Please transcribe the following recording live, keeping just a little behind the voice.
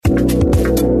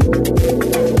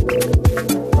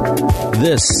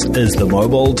This is the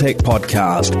Mobile Tech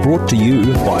Podcast, brought to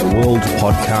you by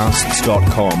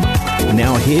worldpodcasts.com.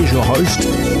 Now here's your host,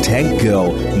 Tech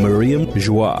Girl, Miriam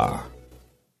Joie.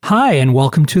 Hi, and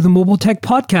welcome to the Mobile Tech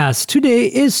Podcast. Today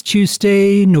is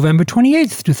Tuesday, November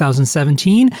 28th,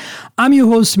 2017. I'm your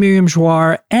host, Miriam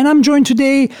Joie, and I'm joined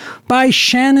today by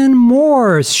Shannon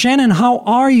Morse. Shannon, how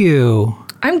are you?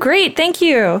 I'm great, thank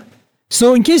you.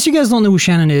 So in case you guys don't know who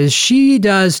Shannon is, she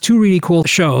does two really cool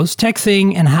shows,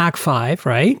 TekThing and Hak5,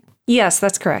 right? Yes,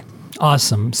 that's correct.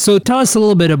 Awesome. So tell us a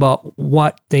little bit about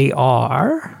what they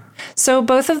are. So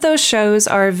both of those shows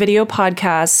are video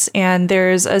podcasts, and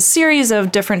there's a series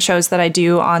of different shows that I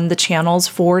do on the channels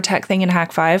for TekThing and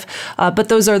Hak5, but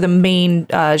those are the main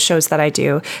shows that I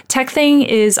do. TekThing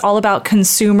is all about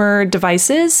consumer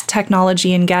devices,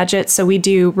 technology, and gadgets. So we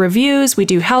do reviews, we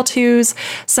do how-tos,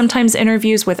 sometimes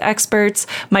interviews with experts.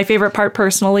 My favorite part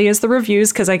personally is the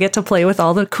reviews because I get to play with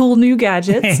all the cool new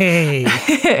gadgets. Hey.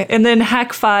 And then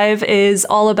Hak5 is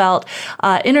all about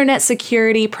internet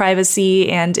security, privacy,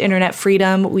 and internet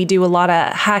freedom. We do a lot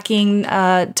of hacking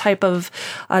type of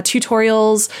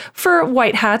tutorials for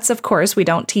white hats, of course. We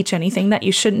don't teach anything that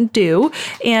you shouldn't do.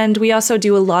 And we also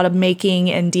do a lot of making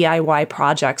and DIY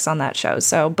projects on that show.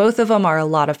 So both of them are a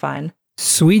lot of fun.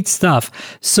 Sweet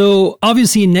stuff. So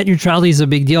obviously net neutrality is a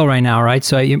big deal right now, right?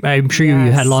 So I'm sure you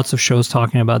had lots of shows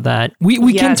talking about that.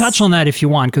 We can touch on that if you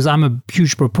want, because I'm a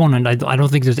huge proponent. I don't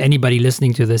think there's anybody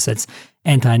listening to this that's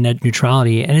anti-net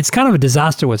neutrality. And it's kind of a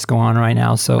disaster what's going on right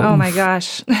now. So oh my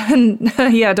gosh.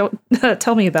 Yeah, don't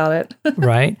tell me about it.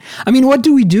 Right? I mean, what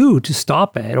do we do to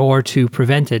stop it or to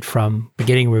prevent it from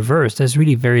getting reversed? There's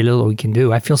really very little we can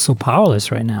do. I feel so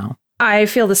powerless right now. I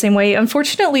feel the same way.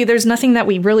 Unfortunately, there's nothing that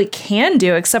we really can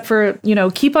do except for,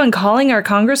 keep on calling our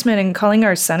congressmen and calling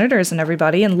our senators and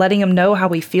everybody and letting them know how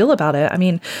we feel about it. I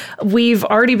mean, we've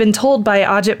already been told by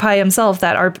Ajit Pai himself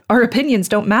that our opinions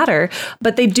don't matter,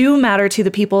 but they do matter to the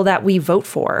people that we vote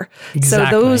for. Exactly.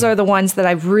 So those are the ones that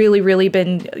I've really, really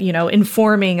been,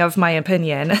 informing of my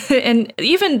opinion. And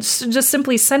even just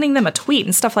simply sending them a tweet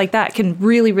and stuff like that can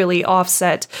really, really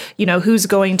offset, who's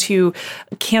going to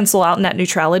cancel out net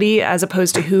neutrality as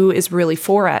opposed to who is really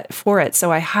for it.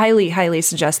 So I highly, highly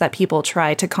suggest that people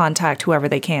try to contact whoever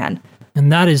they can.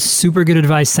 And that is super good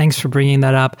advice. Thanks for bringing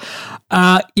that up.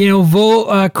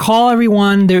 Call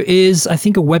everyone. There is, I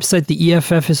think, a website the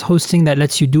EFF is hosting that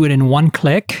lets you do it in one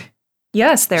click.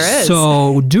 Yes, there is.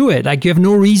 So do it. Like, you have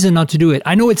no reason not to do it.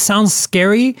 I know it sounds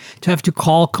scary to have to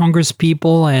call Congress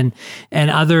people and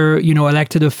other,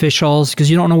 elected officials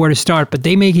because you don't know where to start, but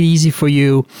they make it easy for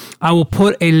you. I will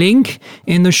put a link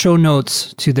in the show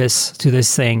notes to this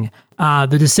thing.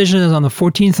 The decision is on the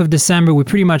 14th of December. We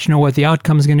pretty much know what the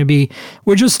outcome is going to be.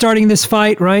 We're just starting this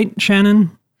fight, right,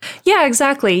 Shannon? Yeah,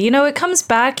 exactly. It comes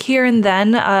back here and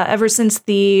then ever since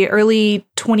the early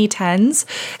 2010s,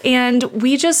 and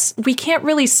we can't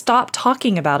really stop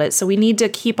talking about it. So we need to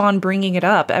keep on bringing it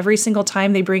up every single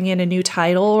time they bring in a new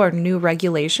title or new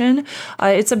regulation.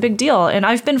 It's a big deal. And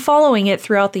I've been following it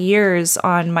throughout the years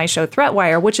on my show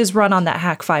Threatwire, which is run on that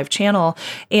Hak5 channel.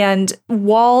 And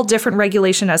while different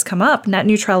regulation has come up, net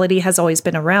neutrality has always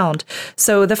been around.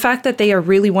 So the fact that they are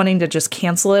really wanting to just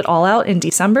cancel it all out in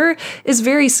December is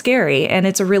very scary, and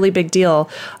it's a really big deal.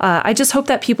 I just hope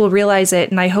that people realize it,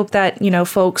 and I hope that,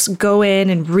 folks go in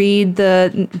and read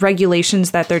the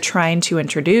regulations that they're trying to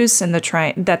introduce and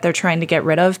that they're trying to get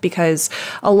rid of, because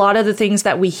a lot of the things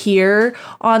that we hear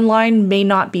online may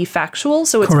not be factual.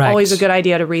 So it's always a good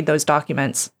idea to read those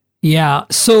documents. Yeah.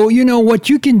 So, what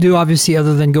you can do, obviously,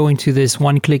 other than going to this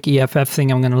one-click EFF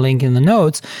thing I'm going to link in the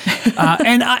notes,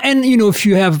 and if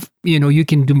you have, you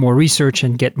can do more research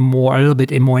and get a little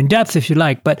bit more in depth if you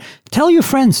like, but tell your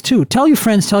friends too. Tell your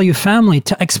friends, tell your family,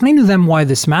 to explain to them why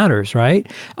this matters,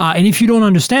 right? And if you don't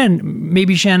understand,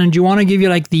 maybe, Shannon, do you want to give you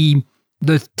like the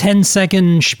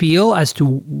 10-second spiel as to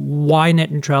why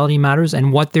net neutrality matters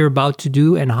and what they're about to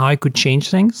do and how it could change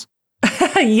things?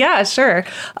 Yeah, sure.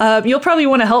 You'll probably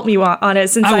want to help me on it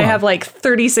since I have like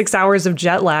 36 hours of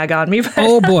jet lag on me.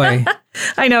 Oh, boy.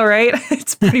 I know, right?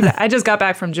 It's pretty bad. I just got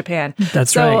back from Japan.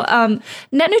 That's right. So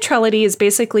net neutrality is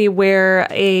basically where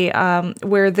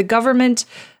the government,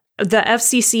 the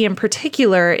FCC in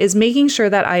particular, is making sure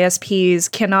that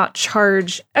ISPs cannot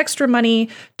charge extra money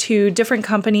to different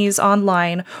companies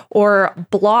online or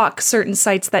block certain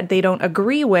sites that they don't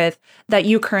agree with that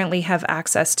you currently have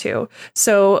access to.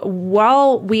 So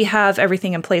while we have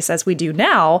everything in place as we do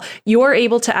now, you are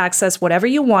able to access whatever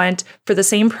you want for the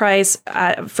same price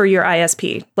for your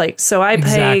ISP. So I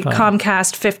pay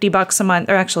Comcast $50 a month,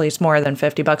 or actually it's more than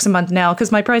 $50 a month now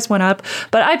because my price went up,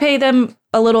 but I pay them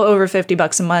a little over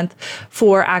 $50 a month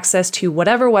for access to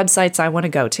whatever websites I want to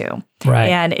go to. Right.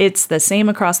 And it's the same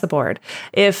across the board.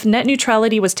 If net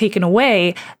neutrality was taken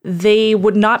away, they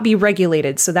would not be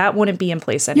regulated. So that wouldn't be in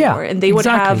place anymore. And they would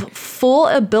have full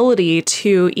ability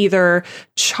to either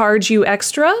charge you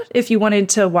extra if you wanted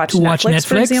to watch Netflix,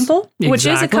 for example, which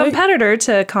is a competitor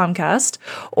to Comcast,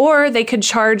 or they could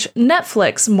charge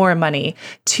Netflix more money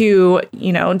to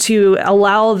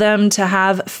allow them to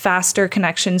have faster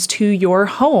connections to your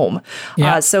home.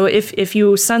 So if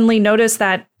you suddenly notice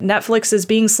that Netflix is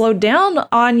being slowed down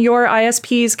on your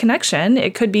ISP's connection,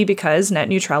 it could be because net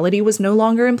neutrality was no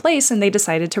longer in place and they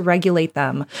decided to regulate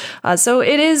them. So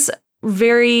it is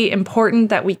very important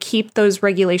that we keep those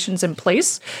regulations in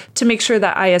place to make sure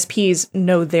that ISPs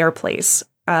know their place.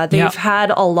 They've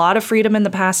had a lot of freedom in the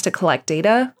past to collect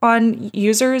data on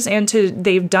users, and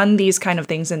they've done these kind of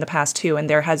things in the past too. And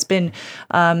there have been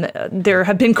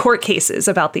court cases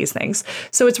about these things.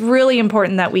 So it's really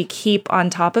important that we keep on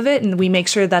top of it and we make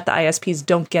sure that the ISPs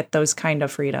don't get those kind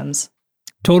of freedoms.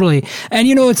 Totally. And,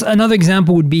 it's another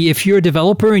example would be if you're a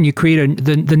developer and you create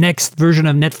the next version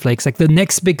of Netflix, like the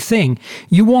next big thing,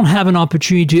 you won't have an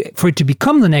opportunity for it to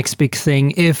become the next big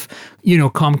thing if,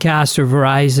 Comcast or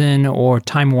Verizon or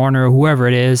Time Warner or whoever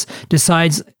it is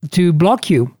decides to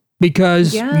block you.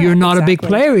 Because you're not a big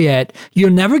player yet. You'll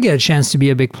never get a chance to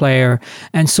be a big player.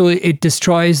 And so it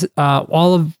destroys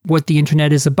all of what the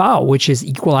internet is about, which is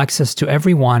equal access to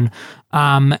everyone.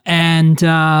 This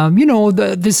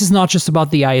is not just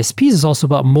about the ISPs, it's also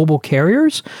about mobile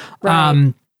carriers.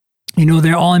 Right.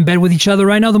 They're all in bed with each other.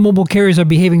 Right now, the mobile carriers are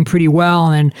behaving pretty well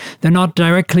and they're not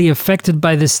directly affected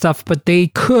by this stuff, but they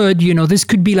could, this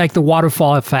could be like the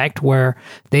waterfall effect where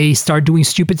they start doing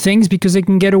stupid things because they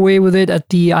can get away with it at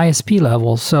the ISP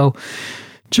level. So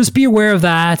just be aware of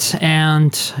that.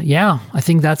 And I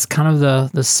think that's kind of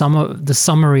the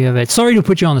summary of it. Sorry to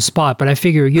put you on the spot, but I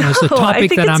figure, it's a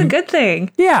topic it's a good thing.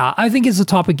 Yeah, I think it's a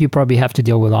topic you probably have to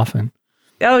deal with often.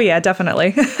 Oh, yeah,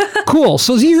 definitely. Cool.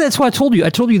 So that's what I told you. I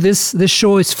told you this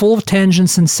show is full of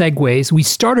tangents and segues. We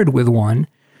started with one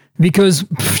because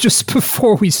just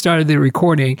before we started the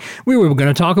recording, we were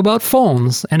going to talk about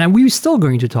phones. And we were still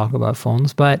going to talk about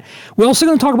phones. But we're also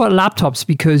going to talk about laptops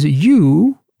because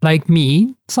you, like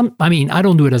me, I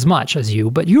don't do it as much as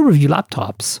you, but you review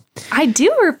laptops. I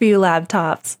do review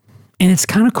laptops. And it's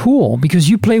kind of cool because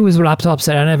you play with laptops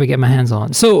that I never get my hands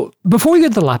on. So before we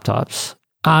get to the laptops,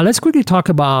 let's quickly talk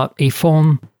about a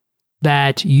phone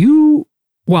that you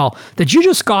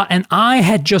just got and I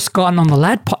had just gotten on the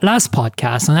last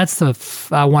podcast, and that's the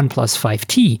OnePlus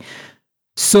 5T.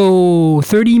 So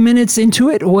 30 minutes into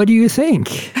it, what do you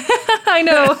think? I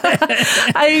know.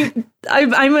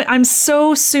 I'm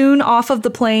so soon off of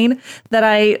the plane that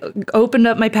I opened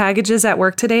up my packages at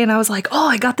work today and I was like, oh,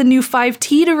 I got the new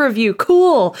 5T to review.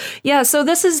 Cool. Yeah, so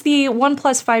this is the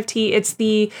OnePlus 5T. It's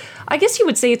I guess you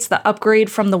would say it's the upgrade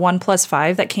from the OnePlus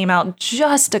 5 that came out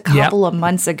just a couple of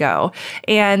months ago.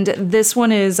 And this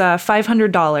one is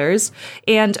 $500.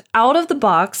 And out of the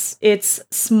box, it's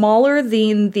smaller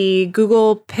than the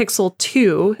Google Pixel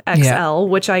 2 XL,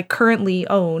 which I currently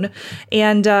own.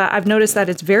 And I've noticed that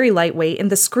it's very lightweight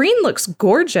and the screen looks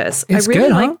gorgeous. It's I really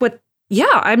good, like what.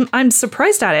 Yeah, I'm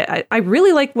surprised at it. I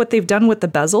really like what they've done with the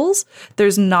bezels.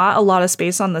 There's not a lot of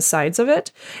space on the sides of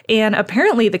it. And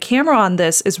apparently the camera on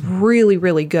this is really,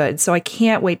 really good. So I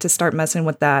can't wait to start messing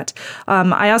with that.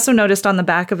 I also noticed on the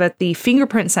back of it, the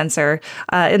fingerprint sensor.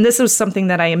 And this was something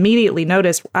that I immediately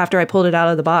noticed after I pulled it out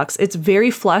of the box. It's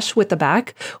very flush with the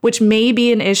back, which may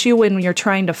be an issue when you're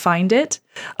trying to find it.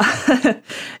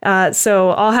 So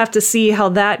I'll have to see how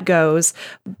that goes.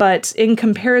 But in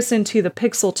comparison to the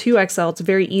Pixel 2 XL, it's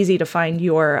very easy to find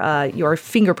your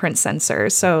fingerprint sensor.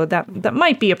 So that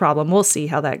might be a problem. We'll see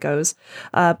how that goes.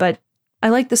 But I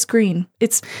like the screen.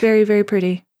 It's very, very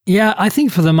pretty. Yeah, I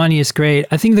think for the money it's great.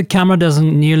 I think the camera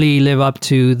doesn't nearly live up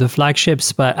to the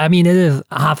flagships, but I mean, it is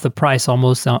half the price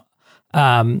almost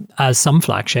as some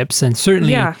flagships, and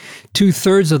certainly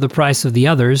 2/3 of the price of the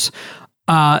others.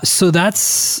 So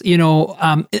that's,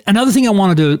 another thing I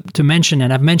wanted to mention,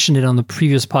 and I've mentioned it on the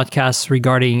previous podcast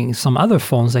regarding some other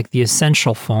phones like the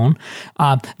Essential phone,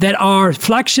 that are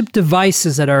flagship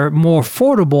devices that are more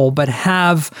affordable, but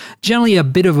have generally a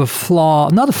bit of a flaw,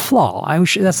 not a flaw.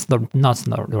 That's not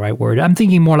the right word. I'm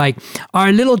thinking more like are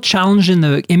a little challenge in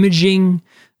the imaging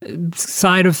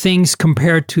side of things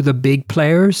compared to the big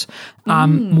players.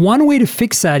 One way to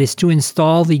fix that is to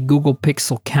install the Google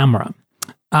Pixel camera.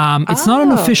 It's not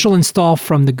an official install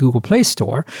from the Google Play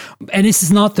Store, and this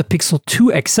is not the Pixel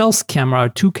 2 XL's camera or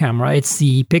 2 camera. It's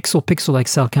the Pixel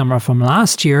XL camera from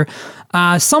last year.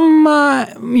 Some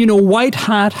white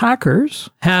hat hackers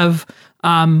have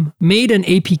made an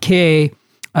APK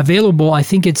available. I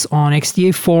think it's on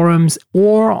XDA forums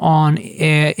or on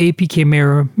APK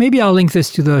Mirror. Maybe I'll link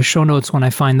this to the show notes when I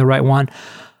find the right one.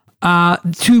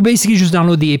 To basically just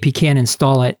download the APK and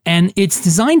install it. And it's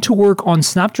designed to work on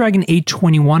Snapdragon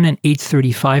 821 and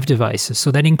 835 devices.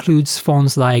 So that includes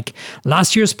phones like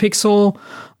last year's Pixel,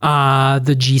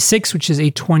 the G6, which is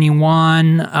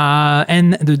 821,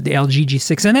 and the LG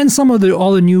G6, and then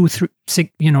all the new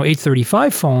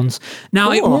 835 phones.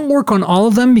 Now, It won't work on all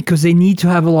of them because they need to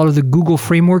have a lot of the Google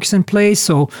frameworks in place.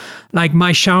 So like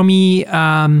my Xiaomi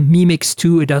Mi Mix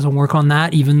 2, it doesn't work on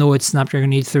that, even though it's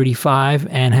Snapdragon 835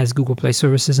 and has Google Play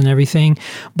services and everything.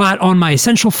 But on my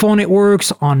Essential phone, it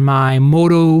works. On my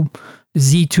Moto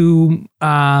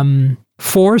Z2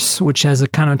 Force, which has a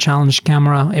kind of challenge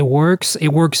camera, it works. It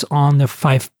works on the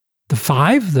OnePlus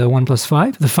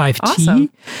 5, the 5T.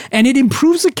 Awesome. And it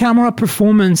improves the camera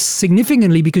performance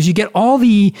significantly because you get all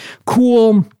the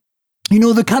cool,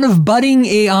 the kind of budding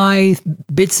AI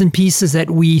bits and pieces that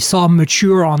we saw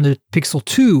mature on the Pixel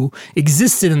 2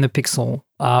 existed in the Pixel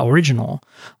original,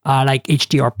 like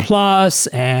HDR Plus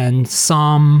and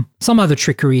some other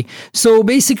trickery. So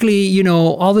basically,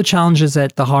 all the challenges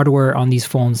that the hardware on these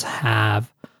phones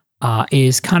have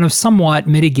is kind of somewhat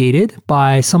mitigated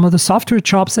by some of the software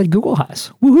chops that Google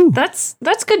has. Woohoo!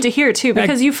 That's good to hear too,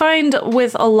 because you find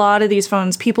with a lot of these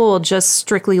phones, people will just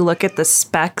strictly look at the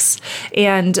specs,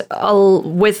 and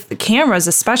with cameras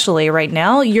especially right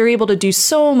now, you're able to do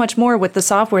so much more with the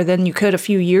software than you could a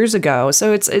few years ago.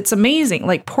 So it's amazing.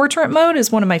 Like portrait mode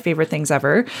is one of my favorite things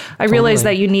ever. I realize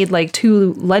that you need like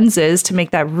 2 lenses to make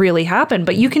that really happen,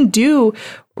 but you can do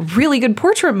really good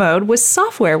portrait mode with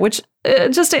software, which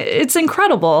it's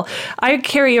incredible. I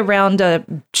carry around a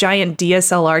giant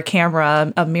DSLR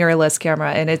camera, a mirrorless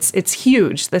camera, and it's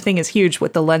huge. The thing is huge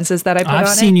with the lenses that I put on it. I've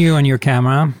seen you on your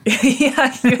camera.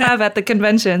 Yeah, you have at the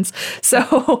conventions.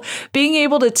 So being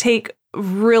able to take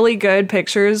really good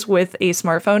pictures with a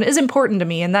smartphone is important to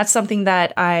me. And that's something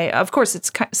that of course,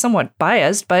 it's somewhat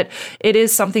biased, but it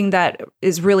is something that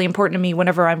is really important to me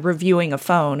whenever I'm reviewing a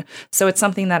phone. So it's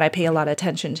something that I pay a lot of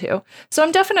attention to. So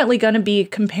I'm definitely going to be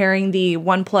comparing the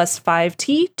OnePlus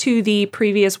 5T to the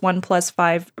previous OnePlus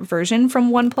 5 version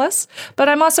from OnePlus, but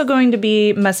I'm also going to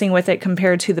be messing with it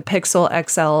compared to the Pixel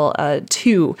XL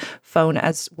 2 phone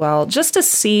as well, just to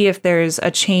see if there's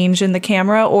a change in the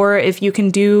camera or if you can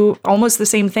do almost the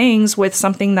same things with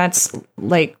something that's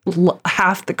like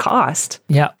half the cost.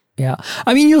 Yeah.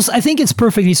 I mean, I think it's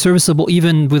perfectly serviceable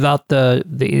even without the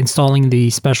installing the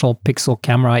special Pixel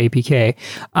camera APK.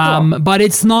 But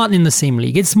it's not in the same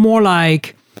league. It's more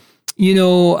like,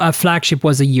 a flagship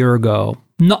was a year ago,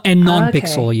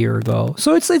 non-Pixel a year ago.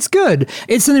 So it's good.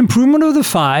 It's an improvement of the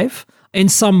 5. In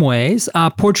some ways,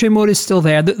 portrait mode is still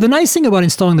there. The nice thing about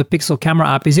installing the Pixel camera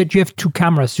app is that you have 2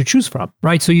 cameras to choose from,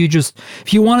 right? So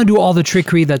if you want to do all the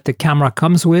trickery that the camera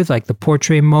comes with, like the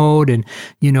portrait mode, and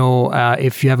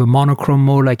if you have a monochrome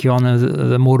mode, like you're on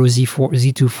the Moto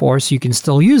Z2 Force, you can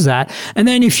still use that. And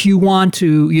then if you want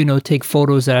to, take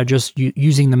photos that are just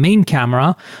using the main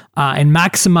camera and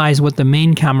maximize what the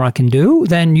main camera can do,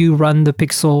 then you run the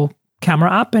Pixel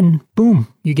camera app and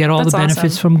boom, you get all the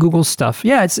benefits from Google stuff.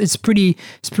 Yeah, it's pretty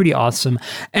awesome.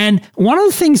 And one of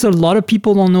the things that a lot of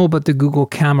people don't know about the Google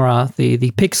camera, the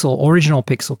original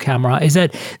Pixel camera, is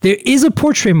that there is a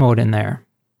portrait mode in there.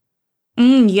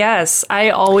 Yes, I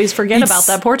always forget about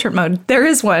that portrait mode. There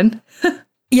is one.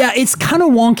 Yeah, it's kind of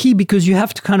wonky because you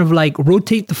have to kind of like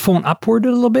rotate the phone upward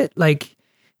a little bit. Like,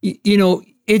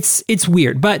 it's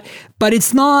weird, but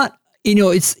it's not.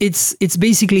 It's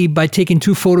basically by taking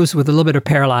 2 photos with a little bit of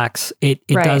parallax, it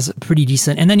does pretty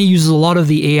decent. And then it uses a lot of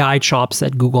the AI chops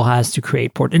that Google has to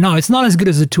create portrait. No, it's not as good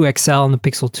as the 2XL and the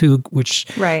Pixel 2, which,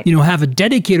 have a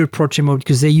dedicated portrait mode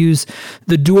because they use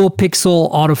the dual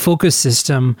pixel autofocus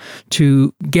system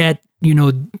to get,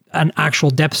 an actual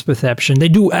depth perception.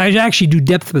 I actually do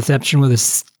depth perception with a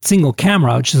single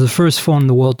camera, which is the first phone in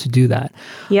the world to do that.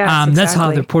 Yes, exactly. That's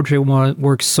how the portrait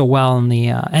works so well in the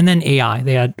and then AI.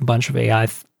 They had a bunch of AI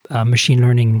machine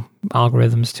learning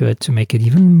algorithms to it to make it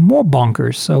even more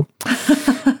bonkers. So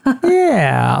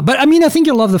yeah, but I mean, I think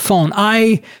you'll love the phone.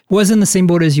 I was in the same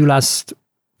boat as you last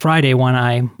Friday when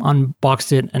I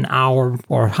unboxed it an hour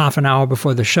or half an hour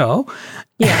before the show.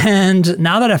 Yeah. And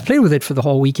now that I've played with it for the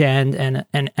whole weekend and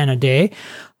a day,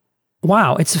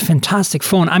 wow, it's a fantastic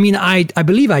phone. I mean, I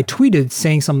believe I tweeted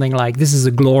saying something like, this is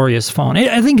a glorious phone.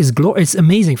 I think it's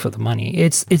amazing for the money.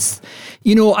 It's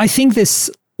I think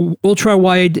this ultra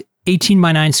wide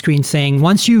 18:9 screen thing,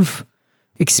 once you've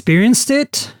experienced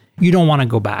it, you don't want to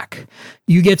go back.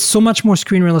 You get so much more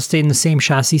screen real estate in the same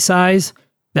chassis size.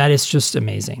 That is just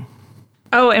amazing.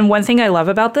 Oh, and one thing I love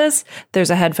about this, there's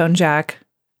a headphone jack.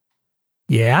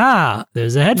 Yeah,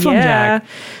 there's a headphone jack.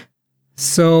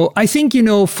 So I think,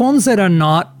 phones that are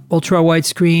not ultra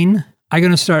widescreen are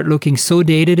going to start looking so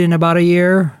dated in about a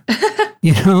year,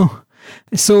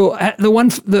 So the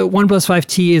OnePlus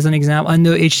 5T is an example, and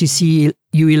the HTC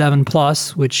U11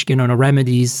 Plus, which,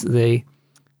 remedies the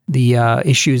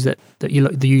issues that the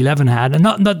U11 had. And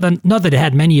not that it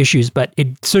had many issues, but it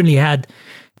certainly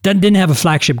didn't have a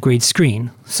flagship grade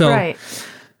screen. So, right.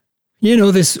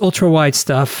 This ultra wide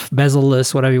stuff,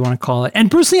 bezel-less, whatever you want to call it. And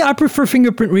personally, I prefer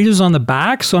fingerprint readers on the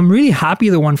back. So I'm really happy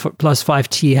the OnePlus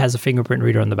 5T has a fingerprint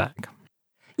reader on the back.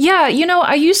 Yeah,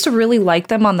 I used to really like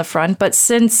them on the front, but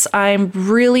since I'm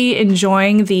really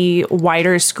enjoying the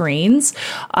wider screens,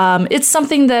 it's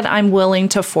something that I'm willing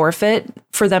to forfeit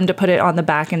for them to put it on the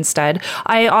back instead.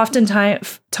 I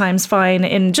oftentimes find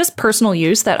in just personal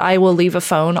use that I will leave a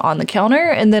phone on the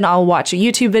counter and then I'll watch a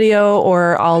YouTube video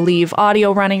or I'll leave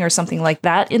audio running or something like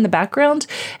that in the background.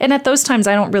 And at those times,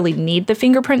 I don't really need the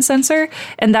fingerprint sensor.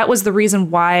 And that was the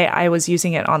reason why I was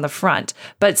using it on the front.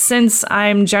 But since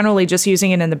I'm generally just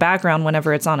using it in the background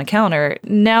whenever it's on a counter,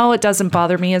 now it doesn't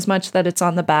bother me as much that it's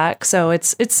on the back. So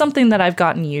it's something that I've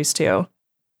gotten used to.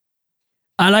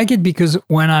 I like it because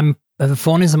when the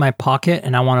phone is in my pocket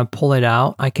and I want to pull it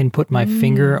out, I can put my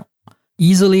finger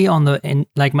easily on my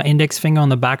index finger on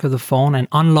the back of the phone and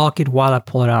unlock it while I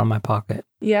pull it out of my pocket.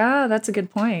 Yeah, that's a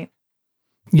good point.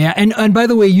 Yeah, and by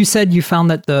the way, you said you found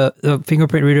that the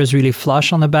fingerprint reader is really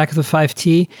flush on the back of the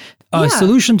 5T. A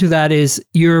solution to that is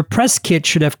your press kit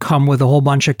should have come with a whole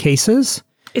bunch of cases.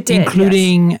 It did,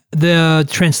 including the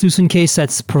translucent case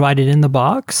that's provided in the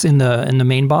box, in the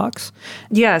main box.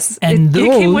 Yes, and it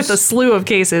came with a slew of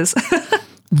cases.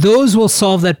 Those will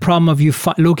solve that problem of you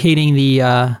locating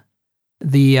the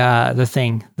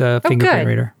fingerprint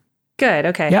reader. Good.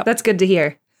 Okay, That's good to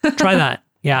hear. Try that.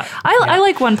 Yeah. I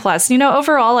like OnePlus.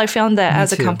 Overall, I found that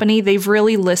as a company, they've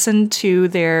really listened to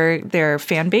their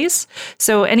fan base.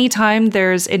 So anytime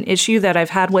there's an issue that I've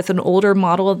had with an older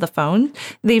model of the phone,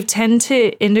 they've tend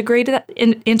to integrate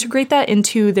that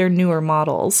into their newer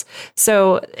models.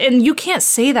 So, and you can't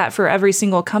say that for every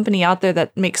single company out there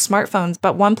that makes smartphones,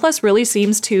 but OnePlus really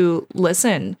seems to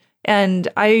listen. And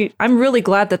I'm really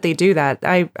glad that they do that.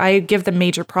 I give them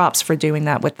major props for doing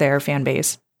that with their fan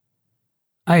base.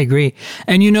 I agree.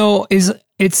 And, they've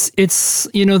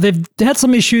had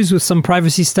some issues with some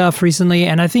privacy stuff recently.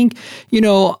 And I think,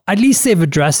 at least they've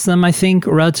addressed them, I think,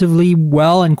 relatively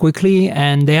well and quickly.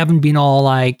 And they haven't been all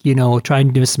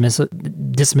trying to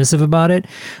dismissive about it,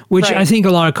 which I think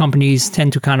a lot of companies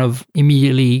tend to kind of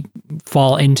immediately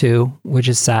fall into, which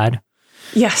is sad.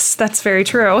 Yes, that's very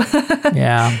true.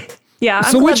 Yeah. Yeah.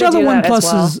 So which other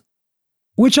OnePluses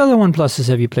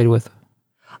have you played with?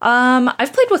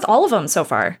 I've played with all of them so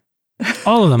far.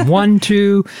 All of them. 1,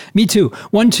 2, me too.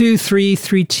 1, 2, 3,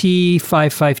 3T,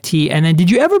 5T. And then did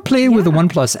you ever play with the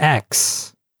OnePlus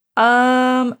X?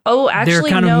 Actually, they're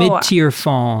kind of mid-tier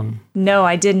phone. No,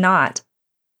 I did not.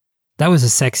 That was a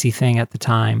sexy thing at the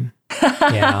time.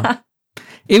 Yeah.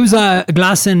 It was a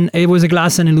glass and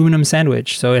aluminum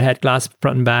sandwich. So it had glass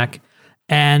front and back.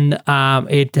 And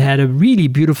it had a really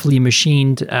beautifully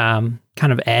machined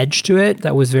kind of edge to it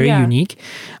that was very unique.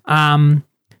 For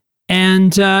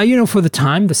the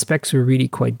time, the specs were really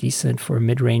quite decent for a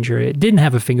mid-ranger. It didn't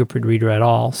have a fingerprint reader at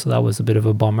all, so that was a bit of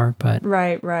a bummer. But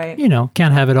right.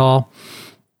 Can't have it all.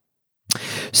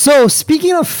 So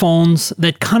speaking of phones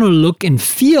that kind of look and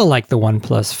feel like the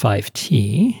OnePlus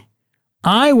 5T,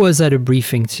 I was at a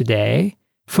briefing today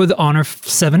for the Honor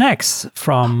 7X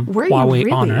from Huawei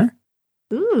really? Honor.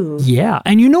 Ooh. Yeah.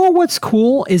 And what's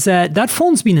cool is that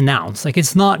phone's been announced. Like,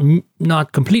 it's not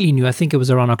completely new. I think it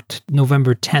was around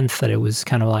November 10th that it was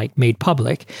kind of made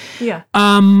public. Yeah.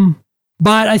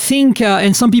 But I think,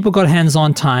 and some people got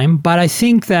hands-on time, but I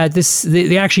think that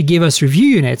they actually gave us review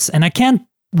units, and I can't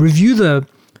review the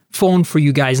phone for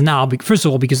you guys now. First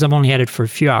of all, because I've only had it for a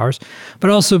few hours, but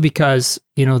also because,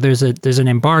 there's an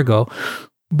embargo.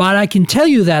 But I can tell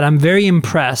you that I'm very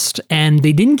impressed, and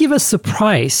they didn't give us the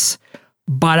price.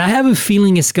 But I have a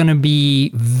feeling it's going to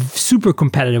be super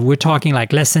competitive. We're talking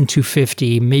less than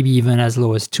 $250, maybe even as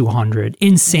low as $200.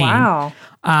 Insane. Wow.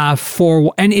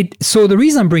 So the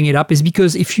reason I'm bringing it up is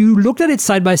because if you looked at it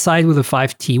side by side with a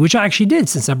 5T, which I actually did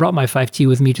since I brought my 5T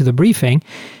with me to the briefing,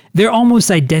 they're almost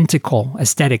identical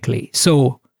aesthetically.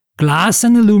 So glass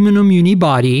and aluminum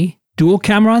unibody, dual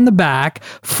camera on the back,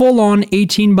 full on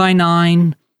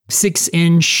 18:9,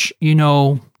 6-inch,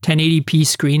 1080p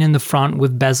screen in the front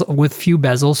with few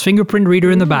bezels, fingerprint reader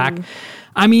in the back.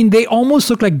 I mean, they almost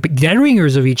look like dead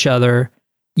ringers of each other,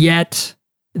 yet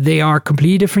they are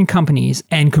completely different companies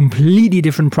and completely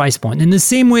different price point. In the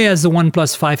same way as the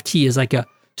OnePlus 5T is like a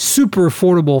super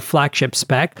affordable flagship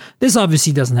spec. This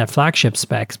obviously doesn't have flagship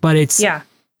specs, but it's, Yeah.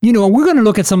 you know, we're going to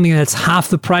look at something that's half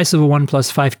the price of a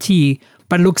OnePlus 5T,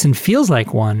 but looks and feels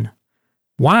like one.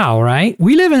 Wow, right?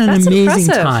 We live in an That's amazing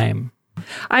impressive. time.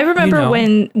 I remember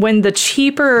when the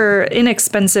cheaper,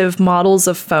 inexpensive models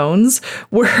of phones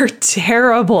were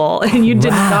terrible and you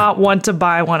did not want to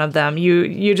buy one of them.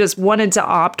 You just wanted to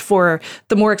opt for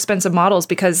the more expensive models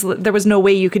because there was no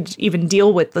way you could even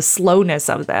deal with the slowness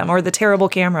of them or the terrible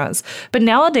cameras. But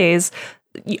nowadays,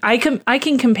 I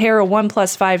can compare a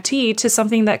OnePlus 5T to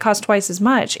something that costs twice as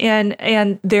much, and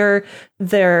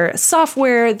their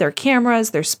software, their cameras,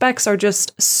 their specs are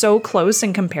just so close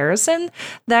in comparison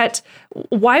that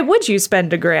why would you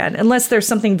spend $1,000 unless there's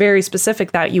something very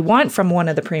specific that you want from one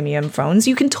of the premium phones?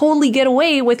 You can totally get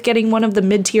away with getting one of the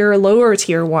mid-tier or lower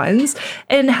tier ones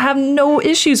and have no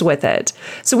issues with it.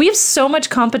 So we have so much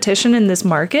competition in this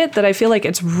market that I feel like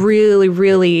it's really,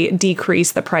 really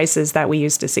decreased the prices that we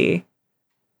used to see.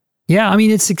 Yeah, I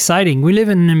mean, it's exciting. We live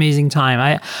in an amazing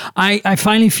time. I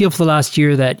finally feel for the last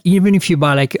year that even if you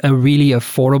buy like a really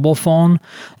affordable phone,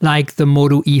 like the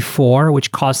Moto E4,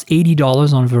 which costs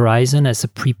 $80 on Verizon as a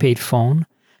prepaid phone,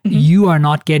 you are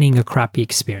not getting a crappy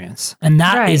experience. And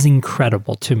that is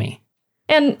incredible to me.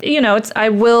 And, you know, I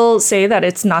will say that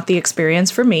it's not the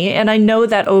experience for me. And I know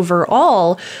that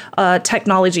overall,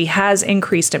 technology has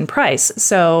increased in price.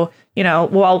 So, you know,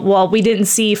 while we didn't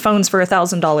see phones for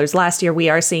 $1,000 last year, we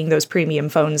are seeing those premium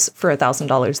phones for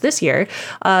 $1,000 this year.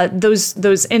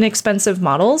 Those inexpensive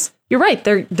models, you're right,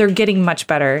 they're getting much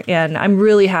better, and I'm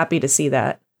really happy to see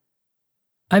that.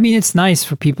 I mean, it's nice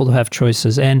for people to have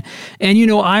choices, and you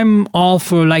know, I'm all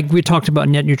for, like we talked about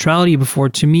net neutrality before.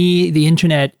 To me, the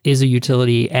internet is a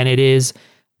utility, and it is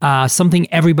something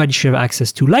everybody should have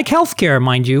access to, like healthcare,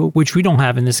 mind you, which we don't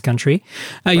have in this country,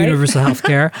 universal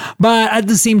healthcare. But at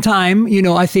the same time, you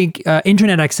know, I think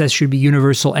internet access should be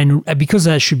universal, and because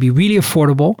that should be really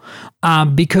affordable,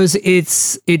 because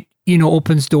it you know,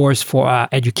 opens doors for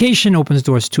education, opens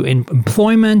doors to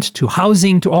employment, to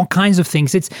housing, to all kinds of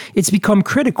things. It's become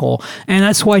critical, and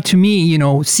that's why, to me, you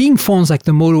know, seeing phones like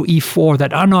the Moto E4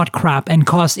 that are not crap and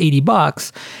cost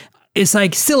 $80. It's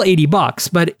like still $80,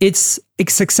 but it's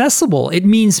accessible. It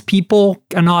means people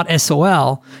are not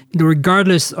SOL,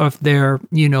 regardless of their,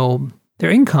 you know,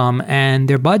 their income and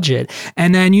their budget.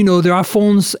 And then, you know, there are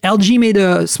phones. LG made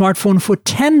a smartphone for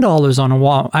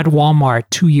 $10 at Walmart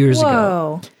 2 years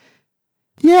ago.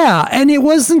 Yeah, and it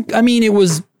wasn't. I mean, it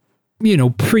was, you know,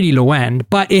 pretty low end.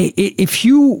 But if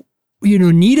you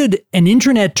know, needed an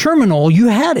internet terminal, you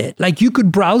had it. Like, you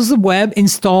could browse the web,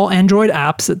 install Android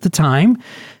apps at the time.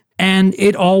 And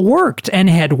it all worked, and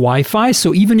it had Wi-Fi.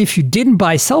 So even if you didn't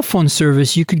buy cell phone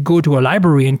service, you could go to a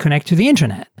library and connect to the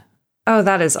internet. Oh,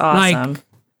 that is awesome. Like,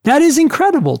 that is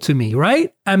incredible to me,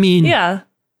 right? I mean, yeah.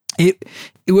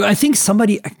 I think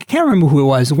somebody, I can't remember who it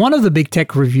was, one of the big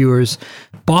tech reviewers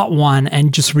bought one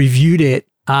and just reviewed it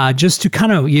just to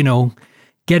kind of, you know,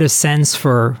 get a sense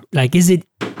for, like, is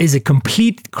it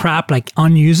complete crap, like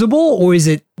unusable, or is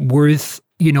it worth,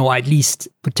 you know, at least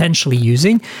potentially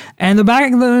using? And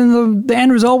the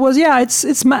end result was, yeah,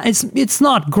 it's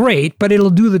not great, but it'll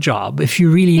do the job if you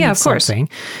really need something.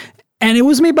 And it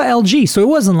was made by LG, so it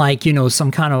wasn't like, you know,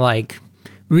 some kind of like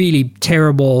really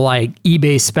terrible like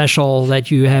eBay special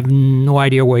that you have no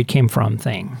idea where it came from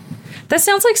thing. That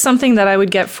sounds like something that I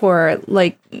would get for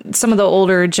like some of the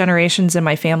older generations in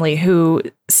my family who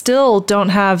still don't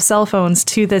have cell phones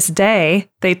to this day.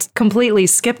 They completely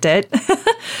skipped it,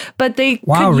 but they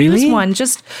could use one.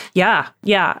 Just, yeah.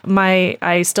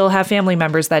 I still have family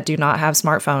members that do not have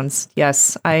smartphones.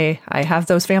 Yes, I have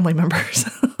those family members.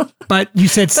 But you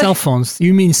said cell phones.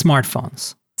 You mean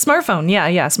smartphones? Smartphone.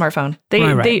 Yeah. Smartphone. They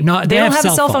right. don't have a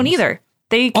cell phone either.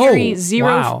 They carry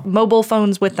zero mobile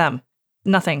phones with them.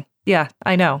 Nothing. Yeah,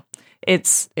 I know.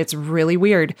 It's really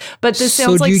weird. But this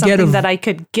sounds like something that I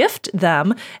could gift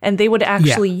them and they would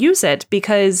actually use it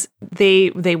because they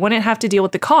wouldn't have to deal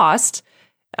with the cost.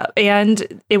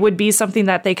 And it would be something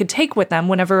that they could take with them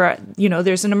whenever, you know,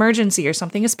 there's an emergency or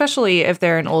something, especially if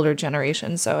they're an older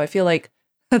generation. So I feel like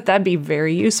that'd be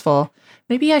very useful.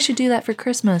 Maybe I should do that for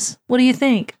Christmas. What do you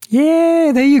think?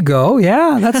 Yeah, there you go.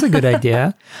 Yeah, that's a good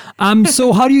idea.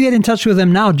 So how do you get in touch with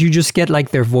them now? Do you just get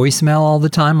like their voicemail all the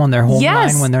time on their home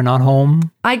line when they're not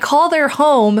home? I call their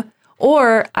home,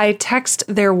 or I text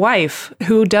their wife,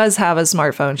 who does have a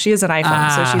smartphone. She has an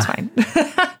iPhone, so she's fine.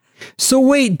 So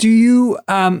wait, do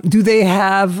they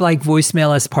have like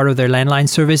voicemail as part of their landline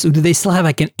service, or do they still have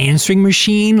like an answering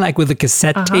machine, like with a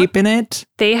cassette tape in it?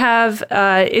 They have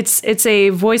it's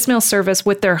a voicemail service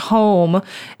with their home.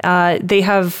 They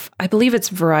have, I believe it's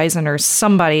Verizon or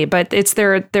somebody, but it's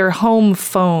their home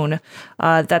phone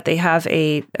that they have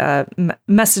a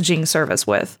messaging service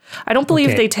with. I don't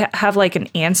believe they have like an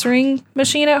answering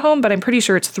machine at home, but I'm pretty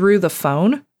sure it's through the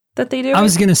phone that they do. I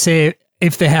was gonna say,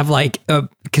 if they have like a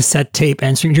cassette tape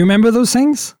answering. Do you remember those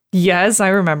things? Yes, I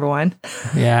remember one.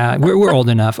 Yeah, we're old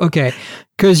enough. Okay.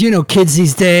 Because, kids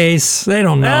these days, they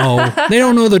don't know. They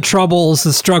don't know the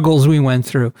struggles we went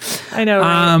through. I know,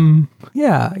 right?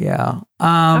 Yeah.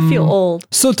 I feel old.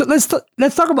 So let's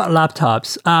talk about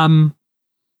laptops.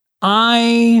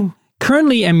 I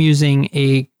currently am using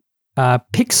a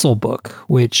Pixelbook,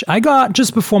 which I got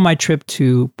just before my trip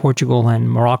to Portugal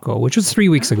and Morocco, which was 3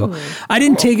 weeks ago. I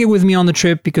didn't take it with me on the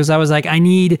trip because I was like, I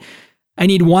need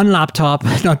one laptop,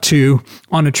 not two,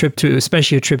 on a trip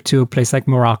especially a trip to a place like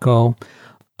Morocco,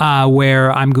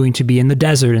 where I'm going to be in the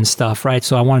desert and stuff, right?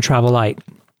 So I want to travel light.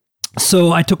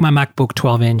 So I took my MacBook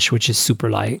 12-inch, which is super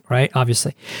light, right?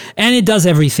 Obviously. And it does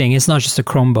everything. It's not just a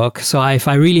Chromebook. So if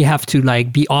I really have to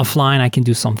like be offline, I can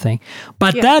do something.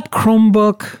 But that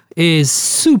Chromebook is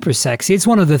super sexy. It's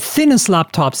one of the thinnest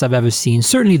laptops I've ever seen.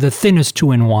 Certainly the thinnest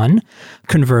 2-in-1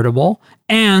 convertible.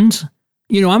 And,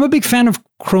 I'm a big fan of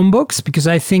Chromebooks because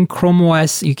I think Chrome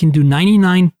OS, you can do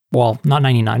 90%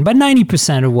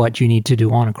 of what you need to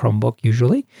do on a Chromebook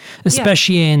usually,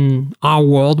 especially in our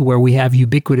world where we have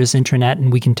ubiquitous internet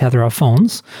and we can tether our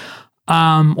phones,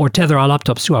 or tether our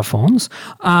laptops to our phones.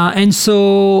 And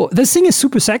so this thing is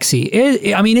super sexy.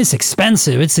 It's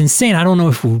expensive. It's insane. I don't know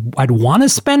if I'd want to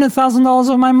spend $1,000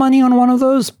 of my money on one of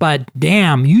those, but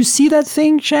damn, you see that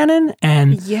thing, Shannon?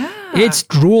 And it's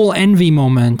drool envy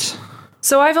moment.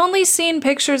 So I've only seen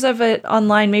pictures of it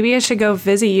online. Maybe I should go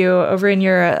visit you over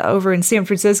in San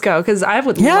Francisco, because I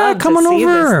would love to see this thing. Yeah, come on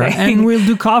over and we'll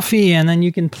do coffee and then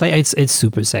you can play. It's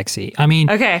super sexy. I mean,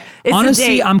 okay, it's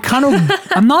honestly, I'm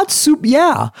not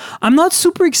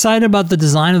super excited about the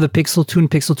design of the Pixel 2 and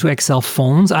Pixel 2 XL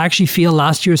phones. I actually feel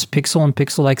last year's Pixel and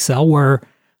Pixel XL were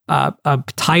a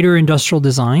tighter industrial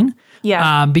design.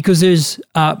 Yeah. Because there's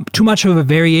too much of a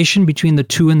variation between the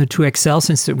 2 and the 2 XL,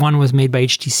 since the one was made by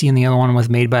HTC and the other one was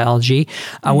made by LG.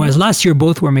 Whereas last year,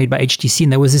 both were made by HTC,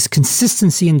 and there was this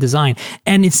consistency in design.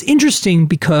 And it's interesting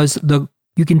because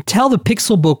you can tell the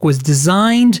Pixelbook was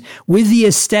designed with the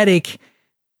aesthetic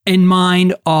in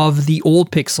mind of the old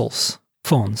Pixels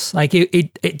phones. Like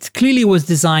it clearly was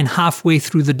designed halfway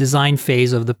through the design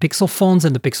phase of the Pixel phones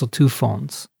and the Pixel 2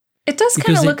 phones. It does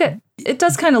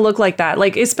kind of look like that,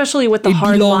 like especially with the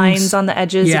hard lines on the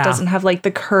edges. Yeah. It doesn't have like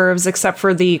the curves except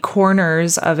for the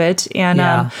corners of it. And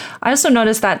I also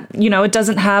noticed that, it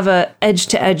doesn't have a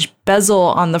edge-to-edge bezel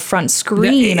on the front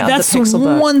screen of the Pixelbook.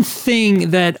 That's one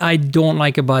thing that I don't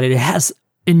like about it. It has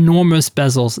enormous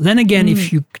bezels. Then again,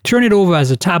 if you turn it over as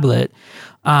a tablet,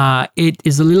 it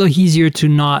is a little easier to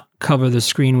not cover the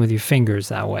screen with your fingers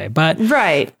that way. But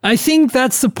I think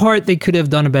that's the part they could have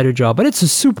done a better job. But it's a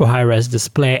super high-res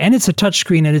display, and it's a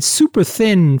touchscreen, and it's super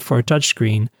thin for a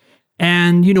touchscreen.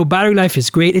 And, battery life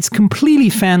is great. It's completely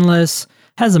fanless,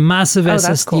 has a massive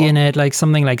SSD in it, like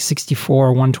something like 64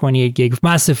 or 128 gig,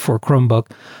 massive for a Chromebook.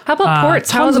 How about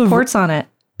ports? How are the ports on it?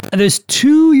 There's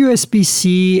 2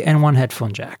 USB-C and 1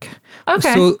 headphone jack.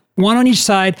 Okay. So one on each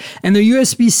side, and the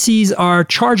USB-Cs are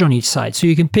charge on each side. So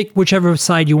you can pick whichever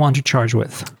side you want to charge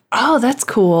with. Oh, that's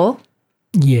cool.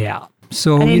 Yeah.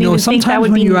 So, sometimes that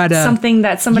would when you're at something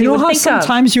that somebody would think of.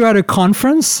 Sometimes you're at a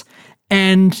conference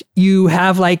and you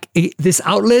have like this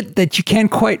outlet that you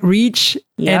can't quite reach,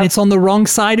 and it's on the wrong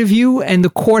side of you, and the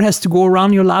cord has to go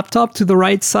around your laptop to the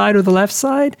right side or the left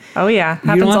side. Oh yeah, happens all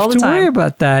the time. You don't have to worry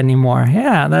about that anymore.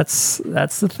 Yeah, that's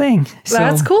the thing.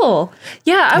 That's cool.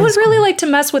 Yeah, I would really like to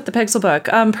mess with the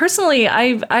Pixelbook. Personally,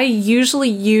 I usually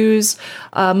use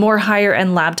more higher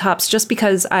end laptops just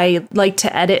because I like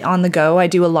to edit on the go. I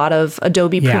do a lot of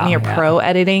Adobe Premiere Pro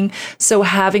editing, so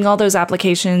having all those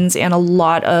applications and a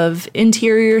lot of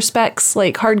interior specs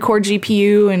like hardcore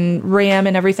GPU and RAM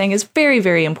and everything is very,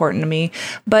 very important to me.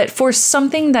 But for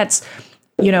something that's,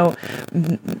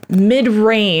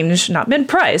 mid-range, not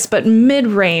mid-price, but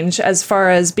mid-range as far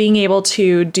as being able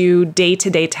to do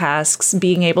day-to-day tasks,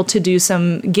 being able to do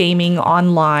some gaming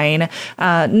online,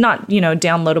 not,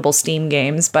 downloadable Steam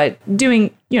games, but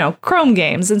doing, Chrome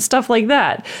games and stuff like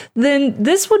that, then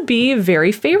this would be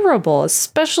very favorable,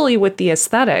 especially with the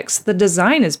aesthetics. The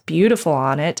design is beautiful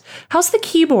on it. How's the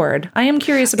keyboard? I am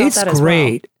curious about that as well.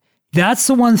 It's great. That's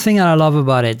the one thing that I love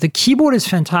about it. The keyboard is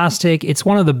fantastic. It's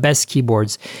one of the best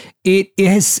keyboards.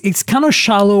 It's kind of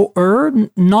shallower,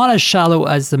 not as shallow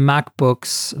as the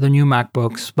MacBooks, the new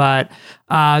MacBooks, but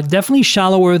definitely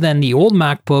shallower than the old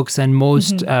MacBooks and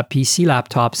most PC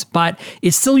laptops. But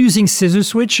it's still using scissor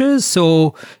switches,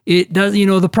 so it does.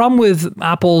 The problem with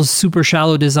Apple's super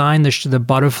shallow design, the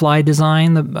butterfly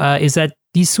design, is that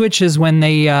these switches, when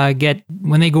they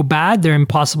go bad, they're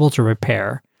impossible to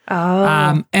repair.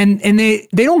 Oh. And they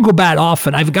don't go bad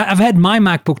often. I've had my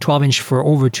MacBook 12-inch for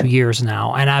over 2 years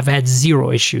now, and I've had zero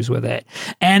issues with it.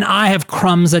 And I have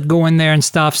crumbs that go in there and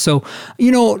stuff. So,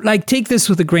 take this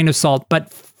with a grain of salt.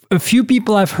 But a few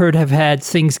people I've heard have had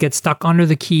things get stuck under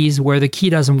the keys where the key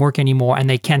doesn't work anymore and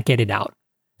they can't get it out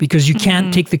because you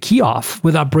can't take the key off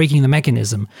without breaking the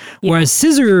mechanism. Yeah. Whereas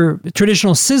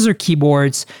traditional scissor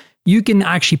keyboards, you can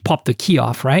actually pop the key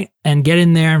off, right? And get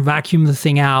in there and vacuum the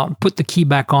thing out, put the key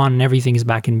back on, and everything is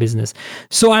back in business.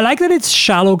 So I like that it's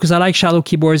shallow because I like shallow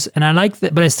keyboards, and I like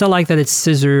that, but I still like that it's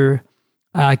scissor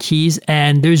keys,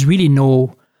 and there's really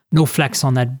no flex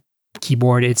on that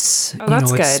keyboard. It's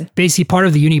that's it's good. Basically part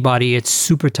of the unibody. It's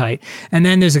super tight, and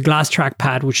then there's a glass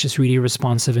trackpad which is really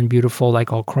responsive and beautiful,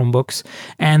 like all Chromebooks.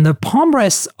 And the palm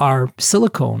rests are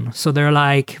silicone, so they're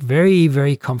like very,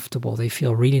 very comfortable. They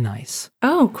feel really nice.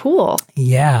 Oh, cool.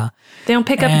 Yeah, they don't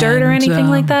pick up dirt or anything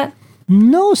like that.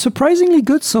 No, surprisingly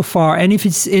good so far. And if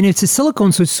it's a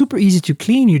silicone, so it's super easy to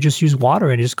clean. You just use water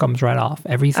and it just comes right off.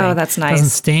 Everything. Oh, that's nice. Doesn't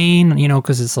stain,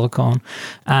 because it's silicone,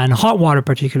 and hot water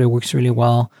particularly works really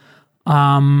well.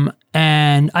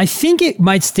 And I think it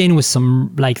might stain with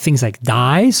some things like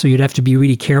dye. So you'd have to be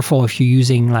really careful if you're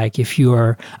using, if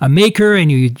you're a maker and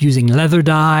you're using leather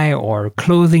dye or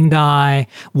clothing dye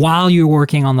while you're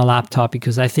working on the laptop,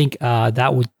 because I think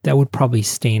that would probably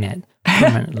stain it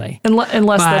permanently.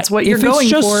 Unless that's what you're going for. If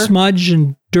it's just smudge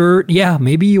and dirt, yeah,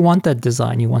 maybe you want that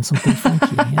design. You want something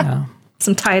funky, yeah.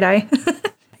 Some tie-dye.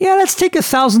 Yeah, let's take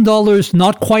 $1,000,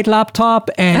 not quite laptop,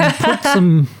 and put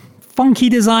some funky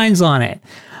designs on it.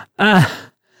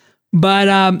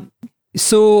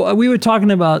 So we were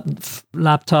talking about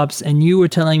laptops, and you were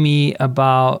telling me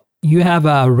about you have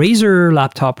a Razer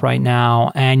laptop right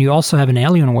now, and you also have an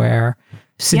Alienware.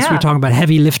 Since we're talking about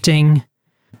heavy lifting,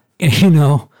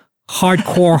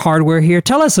 hardcore hardware here.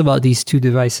 Tell us about these two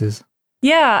devices.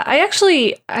 Yeah,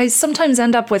 I sometimes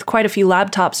end up with quite a few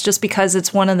laptops just because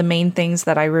it's one of the main things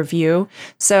that I review.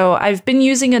 So I've been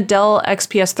using a Dell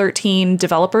XPS 13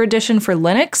 Developer Edition for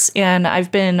Linux, and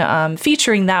I've been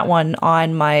featuring that one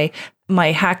on my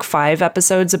Hak5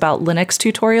 episodes about Linux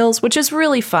tutorials, which is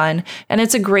really fun, and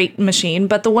it's a great machine.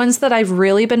 But the ones that I've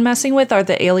really been messing with are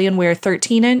the Alienware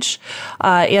 13-inch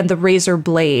and the Razer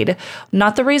Blade.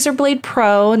 Not the Razer Blade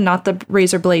Pro, not the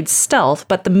Razer Blade Stealth,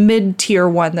 but the mid-tier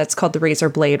one that's called the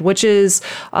Razer Blade, which is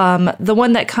the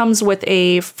one that comes with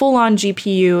a full-on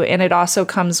GPU, and it also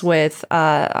comes with,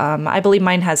 I believe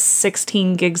mine has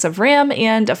 16 gigs of RAM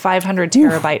and a 500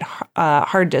 terabyte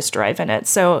hard disk drive in it.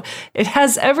 So it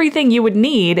has everything you would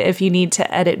need if you need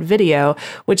to edit video,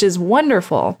 which is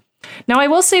wonderful. Now, I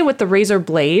will say with the Razer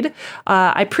Blade,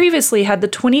 I previously had the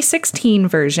 2016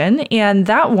 version, and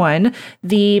that one,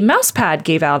 the mouse pad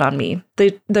gave out on me,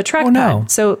 the trackpad. Oh, no.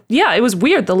 So, yeah, it was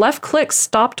weird. The left click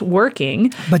stopped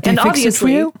working. But they fixed it for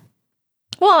you?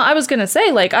 Well, I was going to say,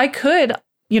 I could...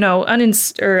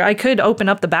 I could open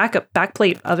up the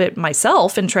backplate of it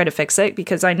myself and try to fix it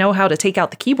because I know how to take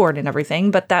out the keyboard and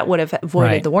everything, but that would have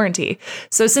voided the warranty.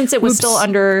 So since it was still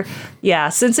under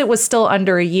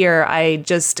a year, I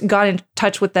just got in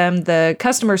touch with them. The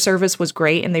customer service was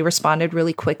great and they responded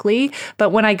really quickly.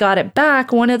 But when I got it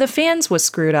back, one of the fans was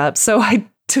screwed up. So I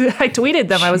tweeted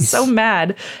them. Jeez. I was so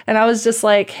mad. And I was just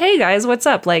like, hey guys, what's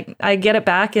up? I get it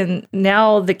back and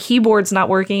now the keyboard's not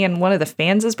working and one of the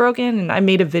fans is broken, and I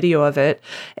made a video of it.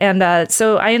 And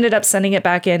so I ended up sending it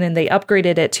back in and they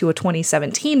upgraded it to a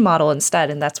 2017 model instead.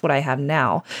 And that's what I have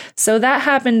now. So that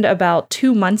happened about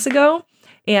 2 months ago.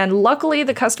 And luckily,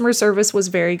 the customer service was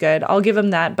very good. I'll give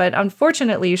them that. But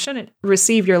unfortunately, you shouldn't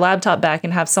receive your laptop back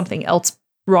and have something else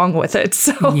wrong with it.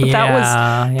 So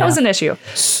that was an issue.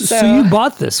 So you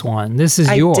bought this one. This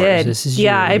is yours. I did. This is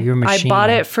your machine. I bought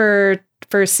it for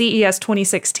CES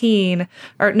 2016.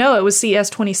 Or no, it was CES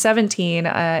 2017.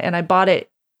 And I bought it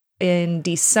in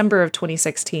December of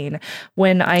 2016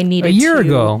 when I needed a year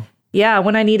ago. Yeah,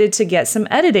 when I needed to get some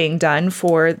editing done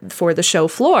for the show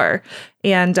floor.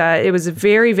 And it was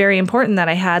very, very important that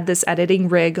I had this editing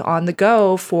rig on the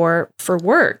go for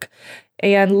work.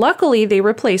 And luckily, they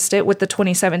replaced it with the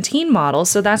 2017 model.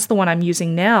 So that's the one I'm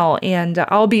using now. And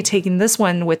I'll be taking this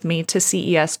one with me to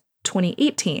CES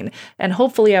 2018. And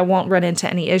hopefully I won't run into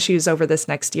any issues over this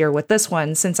next year with this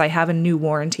one since I have a new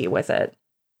warranty with it.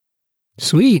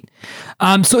 Sweet.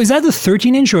 So is that the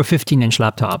 13-inch or 15-inch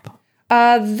laptop?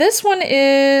 This one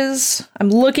is, I'm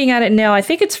looking at it now, I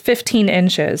think it's 15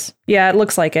 inches. Yeah, it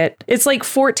looks like it. It's like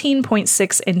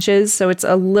 14.6 inches, so it's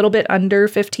a little bit under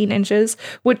 15 inches,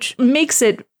 which makes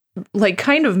it like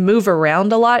kind of move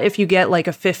around a lot if you get like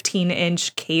a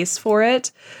 15-inch case for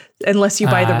it, unless you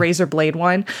buy the Razer Blade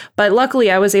one. But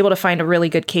luckily, I was able to find a really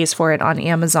good case for it on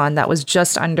Amazon that was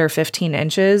just under 15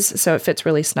 inches, so it fits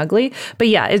really snugly. But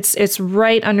yeah, it's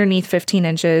right underneath 15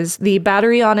 inches. The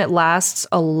battery on it lasts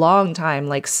a long time,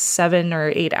 like 7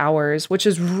 or 8 hours, which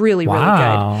is really, really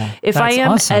good. If I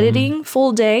am editing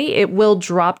full day, it will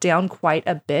drop down quite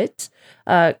a bit.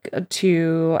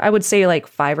 To, I would say, like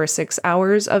 5 or 6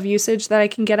 hours of usage that I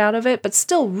can get out of it, but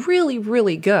still really,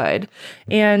 really good.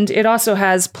 And it also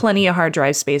has plenty of hard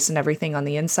drive space and everything on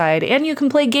the inside, and you can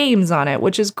play games on it,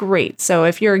 which is great. So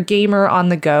if you're a gamer on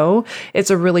the go,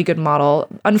 it's a really good model.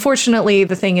 Unfortunately,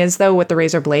 the thing is, though, with the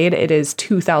Razer Blade, it is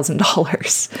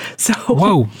 $2,000. So,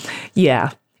 whoa, yeah,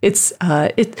 it's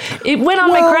it went on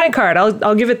my credit card.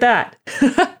 I'll give it that.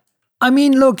 I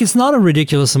mean, look, it's not a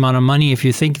ridiculous amount of money if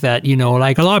you think that, you know,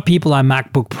 like a lot of people are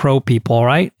MacBook Pro people,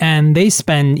 right? And they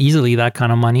spend easily that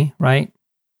kind of money, right?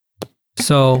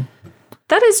 So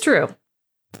that is true.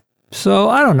 So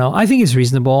I don't know. I think it's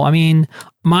reasonable. I mean,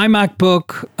 my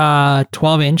MacBook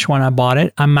 12-inch, when I bought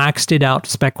it, I maxed it out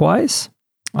spec-wise.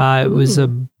 It was a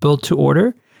build to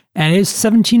order, and it's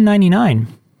 $17.99.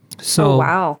 So,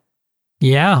 wow.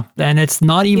 Yeah, and it's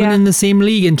not even in the same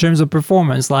league in terms of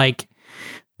performance. Like,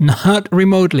 not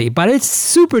remotely, but it's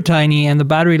super tiny and the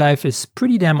battery life is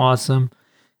pretty damn awesome.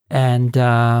 And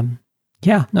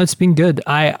it's been good.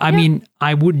 I mean,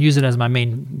 I wouldn't use it as my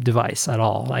main device at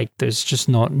all. Like there's just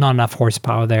not enough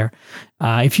horsepower there.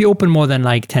 If you open more than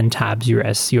like 10 tabs,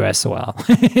 you're SOL.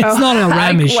 It's not a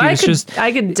RAM issue.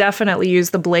 I could definitely use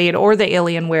the Blade or the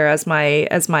Alienware as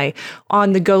my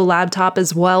on the go laptop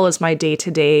as well as my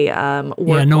day-to-day work.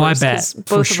 Yeah, no, I bet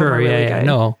for sure. Really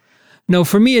good. No,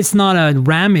 for me, it's not a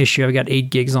RAM issue. I've got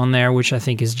 8 gigs on there, which I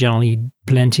think is generally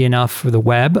plenty enough for the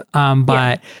web.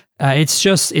 But it's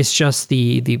just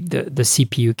the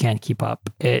CPU can't keep up.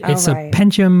 It's a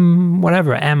Pentium,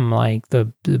 whatever, M, like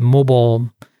the mobile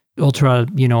ultra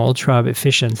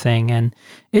efficient thing, and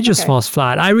it just falls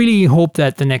flat. I really hope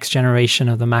that the next generation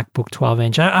of the MacBook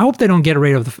 12-inch, I hope they don't get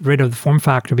rid of the form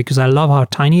factor, because I love how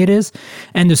tiny it is,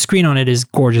 and the screen on it is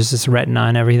gorgeous. It's Retina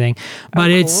and everything,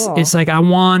 but it's like I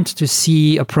want to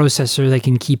see a processor that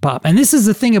can keep up. And this is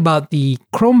the thing about the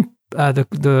Chrome,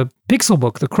 the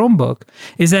Pixelbook, the Chromebook,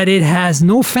 is that it has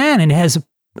no fan and it has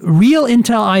real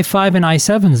Intel i5 and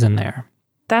i7s in there.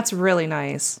 That's really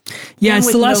nice. Yeah, it's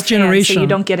the last generation. So you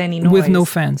don't get any noise. With no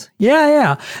fans.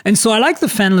 Yeah. And so I like the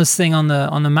fanless thing on the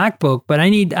MacBook, but I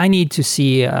need to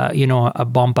see a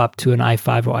bump up to an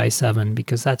i5 or i7,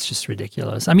 because that's just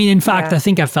ridiculous. I mean, in fact, I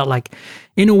think I felt like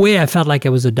it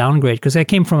was a downgrade, because I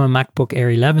came from a MacBook Air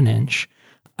 11-inch,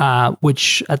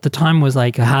 which at the time was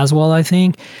like a Haswell, I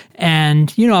think.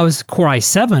 And, I was Core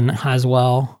i7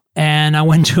 Haswell. And I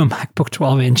went to a MacBook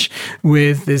 12-inch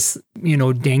with this,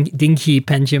 dinky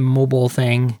Pentium mobile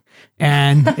thing.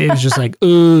 And it was just like,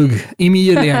 ugh.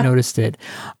 Immediately I noticed it.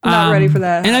 Not ready for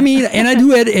that. And I mean, and I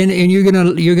do edit, and you're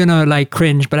gonna like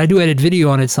cringe, but I do edit video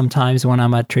on it sometimes when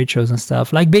I'm at trade shows and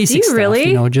stuff. Like basic stuff,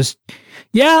 really? Just...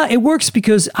 Yeah, it works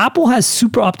because Apple has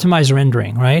super optimized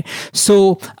rendering, right?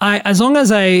 So as long as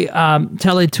I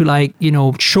tell it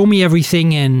to show me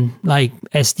everything in like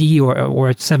SD or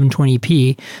at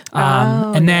 720p,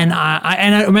 then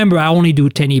I remember I only do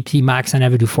 1080p max. I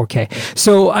never do 4K.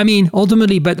 So I mean,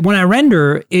 ultimately, but when I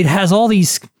render, it has all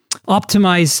these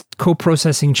optimized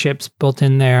co-processing chips built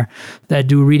in there that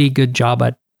do a really good job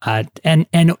at. And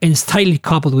it's tightly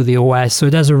coupled with the OS, so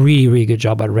it does a really, really good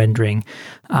job at rendering,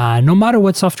 no matter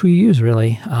what software you use,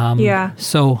 really.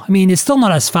 So, I mean, it's still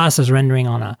not as fast as rendering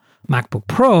on a MacBook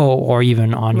Pro or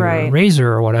even on your Razer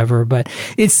or whatever, but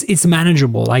it's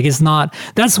manageable. Like, it's not.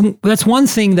 That's one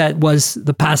thing that was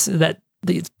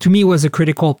to me was a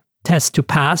critical test to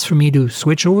pass for me to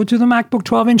switch over to the MacBook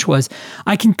 12-inch was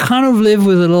I can kind of live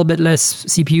with a little bit less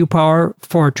CPU power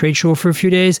for a trade show for a few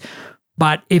days.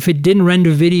 But if it didn't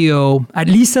render video at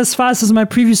least as fast as my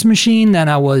previous machine, then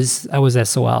I was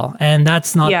SOL, and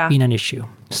that's not been an issue.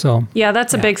 So yeah,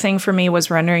 that's a big thing for me was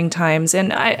rendering times.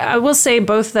 And I will say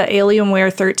both the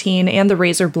Alienware 13 and the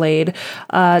Razer Blade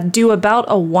do about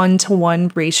a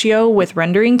 1-to-1 ratio with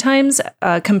rendering times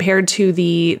compared to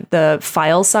the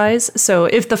file size. So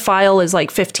if the file is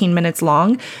like 15 minutes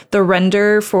long, the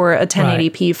render for a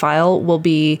 1080p file will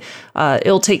be,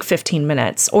 it'll take 15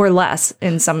 minutes or less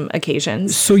in some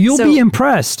occasions. So you'll be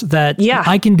impressed that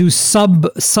I can do sub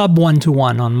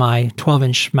 1-to-1 on my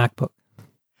 12-inch MacBook.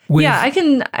 I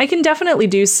can definitely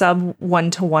do sub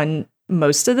 1-to-1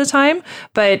 most of the time,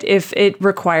 but if it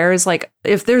requires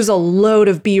if there's a load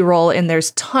of B-roll and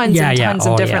there's tons and tons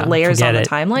of different layers on the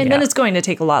timeline, then it's going to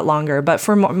take a lot longer. But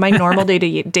for my normal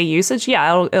day usage,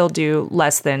 it'll do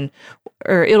less than,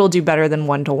 or it'll do better than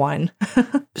 1-to-1.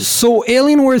 So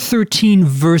Alienware 13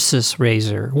 versus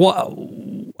Razer. Well,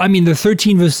 I mean the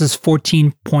 13 versus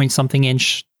 14 point something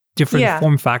inch different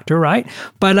form factor, right?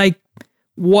 But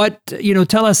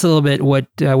tell us a little bit what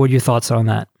your thoughts are on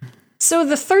that. So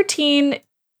the 13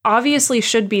 obviously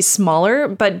should be smaller,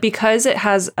 but because it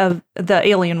has the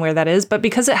Alienware that is, but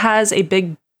because it has a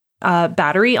big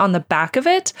battery on the back of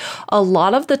it, a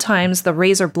lot of the times the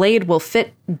Razer Blade will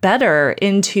fit better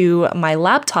into my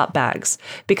laptop bags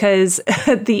because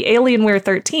the Alienware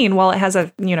 13, while it has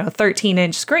a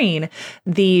 13-inch screen,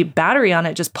 the battery on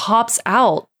it just pops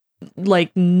out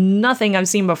like nothing I've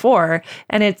seen before,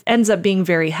 and it ends up being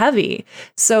very heavy.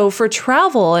 So for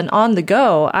travel and on the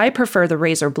go, I prefer the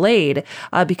Razer Blade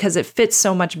because it fits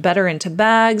so much better into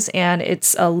bags, and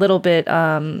it's a little bit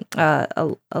thinner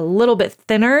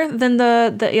than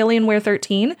the Alienware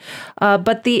 13.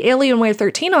 But the Alienware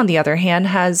 13, on the other hand,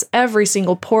 has every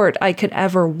single port I could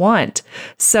ever want.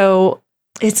 So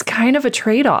it's kind of a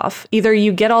trade-off. Either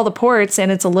you get all the ports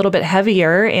and it's a little bit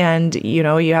heavier and, you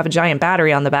have a giant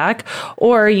battery on the back,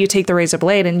 or you take the Razer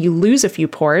Blade and you lose a few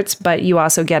ports, but you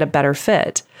also get a better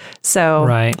fit. So,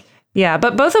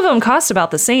 but both of them cost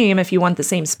about the same if you want the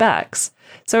same specs.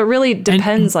 So it really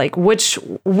depends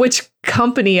which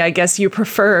company, I guess, you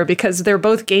prefer, because they're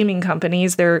both gaming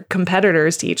companies. They're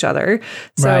competitors to each other.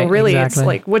 So it's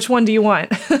like, which one do you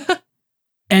want?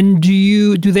 And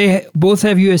do they both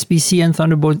have USB-C and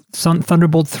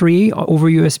Thunderbolt 3 over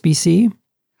USB-C?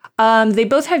 They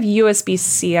both have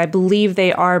USB-C. I believe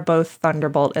they are both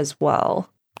Thunderbolt as well.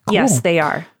 Cool. Yes, they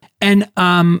are. And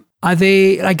are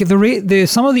they like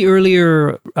some of the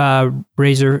earlier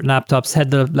Razer laptops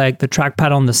had the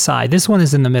trackpad on the side? This one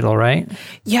is in the middle, right?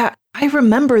 Yeah, I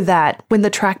remember that when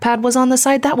the trackpad was on the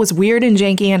side. That was weird and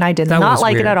janky, and I did not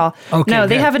like it at all. Okay, no,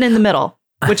 they have it in the middle,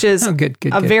 which is good.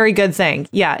 Very good thing.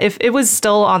 Yeah, if it was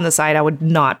still on the side, I would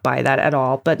not buy that at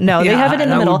all. But no, they have it in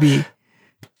the middle.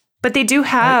 But they do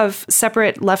have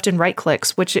separate left and right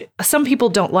clicks, which some people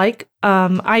don't like.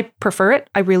 I prefer it.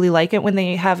 I really like it when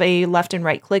they have a left and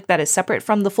right click that is separate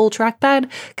from the full trackpad,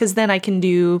 because then I can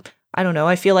do, I don't know,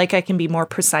 I feel like I can be more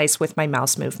precise with my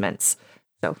mouse movements.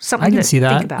 So something to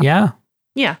think about.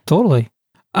 Yeah, totally.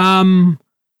 What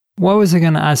was I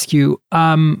going to ask you?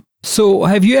 So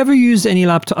have you ever used any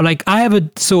laptop? Like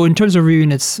so in terms of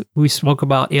units, we spoke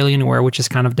about Alienware, which is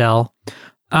kind of Dell.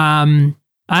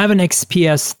 I have an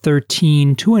XPS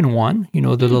 13 2-in-1,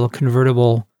 the little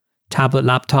convertible tablet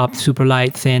laptop, super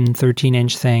light, thin,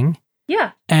 13-inch thing.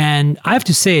 Yeah. And I have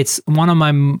to say, it's one of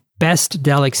my best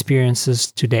Dell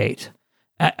experiences to date.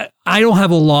 I don't have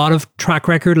a lot of track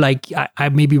record. Like I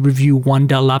maybe review one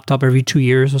Dell laptop every 2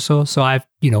 years or so. So I've,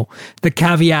 the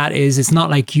caveat is it's not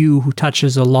like you who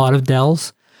touches a lot of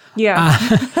Dells. Yeah.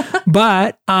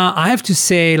 But I have to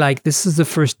say, this is the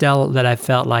first Dell that I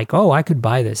felt like, oh, I could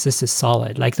buy this. This is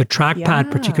solid. Like the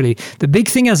trackpad, particularly. The big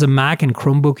thing as a Mac and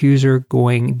Chromebook user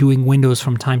doing Windows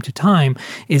from time to time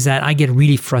is that I get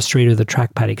really frustrated with the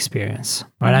trackpad experience.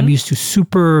 Right? Mm-hmm. I'm used to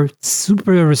super,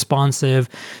 super responsive,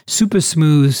 super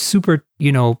smooth, super,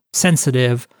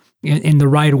 sensitive in the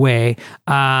right way.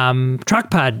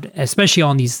 Trackpad, especially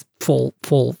on these full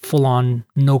on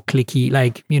no clicky,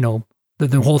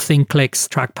 the whole thing clicks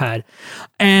trackpad.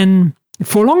 And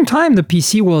for a long time, the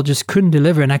PC world just couldn't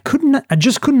deliver. And I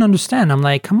just couldn't understand. I'm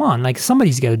like, come on,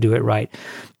 somebody's got to do it right.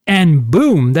 And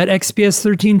boom, that XPS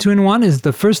 13 2-in-1 is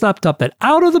the first laptop that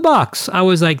out of the box, I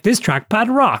was like, this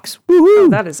trackpad rocks. Woohoo! Oh,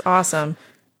 that is awesome.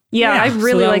 Yeah, I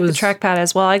really like the trackpad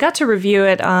as well. I got to review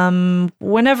it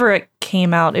whenever it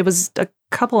came out. It was a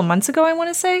couple of months ago, I want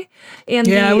to say. And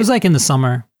it was in the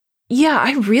summer. Yeah,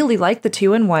 I really liked the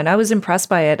 2-in-1. I was impressed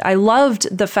by it. I loved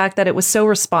the fact that it was so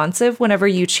responsive whenever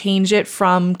you change it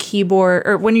from keyboard,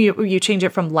 or when you change it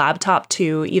from laptop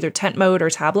to either tent mode or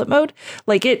tablet mode.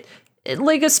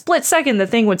 like a split second, the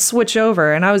thing would switch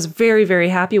over. And I was very, very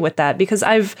happy with that because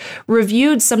I've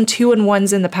reviewed some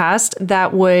 2-in-1s in the past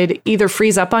that would either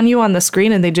freeze up on you on the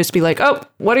screen and they'd just be like, oh,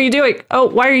 what are you doing? Oh,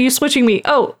 why are you switching me?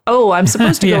 Oh, I'm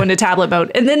supposed to go into tablet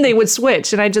mode. And then they would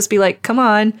switch and I'd just be like, come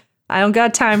on, I don't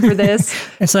got time for this.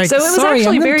 It's like, so it was sorry,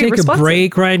 actually I'm going very to take responsive. a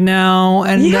break right now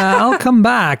and I'll come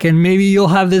back and maybe you'll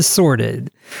have this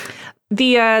sorted.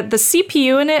 The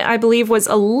CPU in it, I believe, was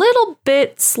a little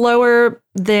bit slower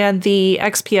than the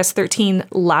XPS 13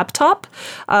 laptop,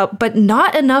 but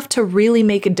not enough to really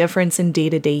make a difference in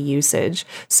day-to-day usage.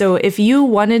 So if you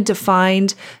wanted to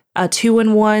find a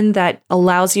 2-in-1 that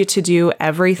allows you to do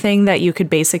everything that you could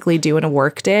basically do in a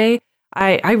workday,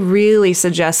 I really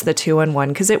suggest the 2-in-1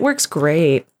 because it works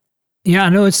great. Yeah,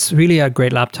 no, it's really a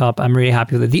great laptop. I'm really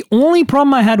happy with it. The only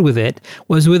problem I had with it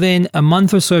was within a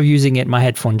month or so of using it, my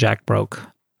headphone jack broke.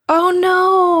 Oh,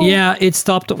 no. Yeah, it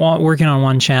stopped working on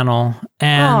one channel.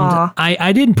 And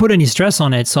I didn't put any stress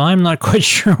on it, so I'm not quite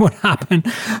sure what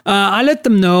happened. I let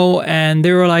them know, and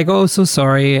they were like, oh, so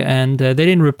sorry. And they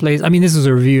didn't replace. I mean, this was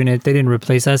a review unit. They didn't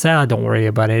replace it. I said, don't worry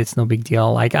about it. It's no big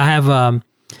deal. Like, I have...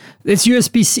 It's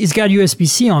USB-C. It's got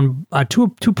USB-C on two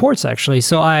ports actually.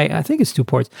 So I think it's 2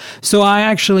 ports. So I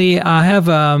have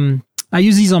I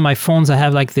use these on my phones. I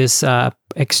have like this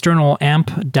external amp,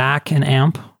 DAC and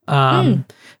amp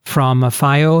from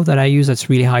FiO that I use. That's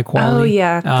really high quality. Oh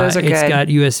yeah, those are good. It's got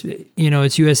it's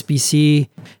USB-C,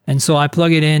 and so I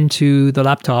plug it into the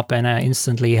laptop, and I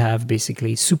instantly have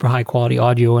basically super high quality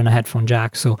audio and a headphone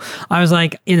jack. So I was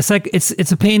like, it's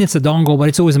a pain. It's a dongle, but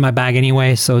it's always in my bag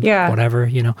anyway. So whatever,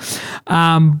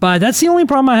 But that's the only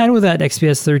problem I had with that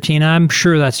XPS 13. I'm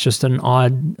sure that's just an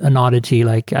oddity.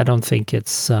 Like I don't think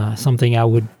it's something I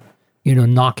would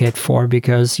knock it for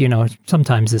because,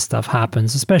 sometimes this stuff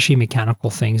happens, especially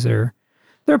mechanical things. They're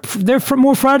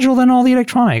more fragile than all the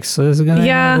electronics. So this is going to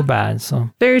go bad. So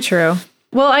very true.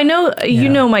 Well, I know you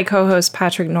know my co-host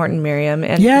Patrick Norton-Miriam,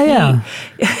 and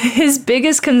his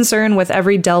biggest concern with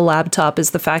every Dell laptop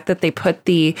is the fact that they put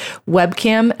the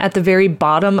webcam at the very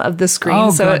bottom of the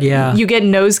screen, you get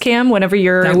nose cam whenever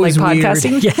you're like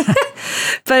podcasting. Yeah.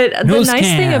 But the nice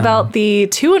thing about the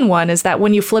 2-in-1 is that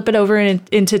when you flip it over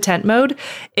into tent mode,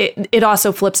 it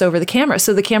also flips over the camera,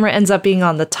 so the camera ends up being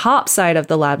on the top side of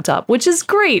the laptop, which is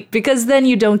great because then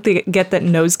you don't get that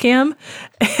nose cam.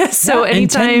 So anytime, and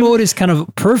tent mode is kind of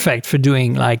perfect for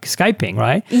doing like Skyping,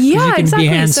 right? Yeah, you can exactly.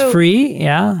 be hands-free.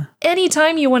 Yeah.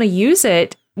 Anytime you want to use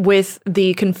it with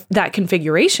that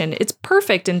configuration, it's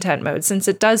perfect in tent mode since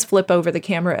it does flip over the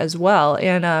camera as well.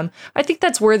 And I think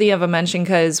that's worthy of a mention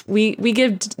because we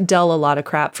give Dell a lot of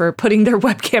crap for putting their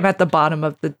webcam at the bottom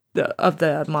of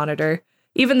the monitor.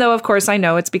 Even though, of course, I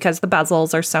know it's because the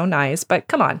bezels are so nice. But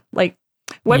come on, like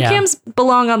webcams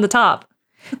belong on the top.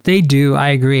 They do. I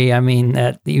agree. I mean,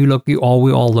 we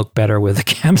all look better with the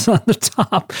cams on the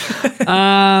top.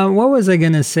 What was I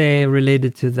going to say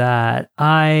related to that?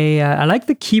 I like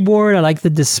the keyboard. I like the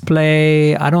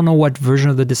display. I don't know what version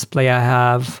of the display I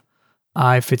have.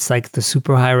 If it's like the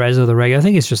super high res or the regular. I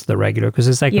think it's just the regular because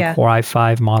it's like a Core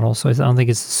i5 model. So I don't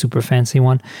think it's a super fancy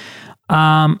one.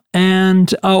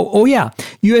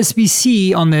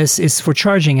 USB-C on this is for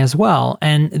charging as well.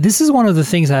 And this is one of the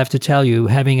things I have to tell you,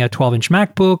 having a 12-inch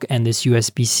MacBook and this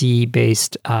USB-C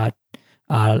based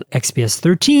XPS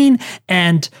 13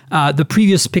 and the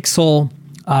previous Pixel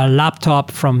laptop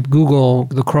from Google,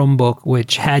 the Chromebook,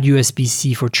 which had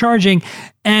USB-C for charging,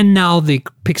 and now the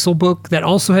Pixelbook that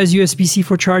also has USB-C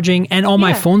for charging, and all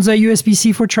my phones are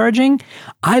USB-C for charging.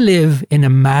 I live in a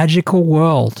magical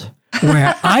world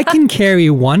where I can carry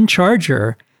one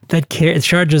charger that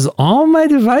charges all my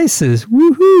devices.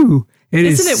 Woohoo!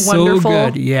 Isn't it wonderful?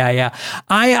 So good. Yeah.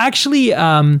 I actually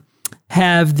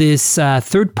have this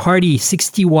third-party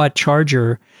 60-watt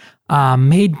charger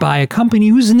made by a company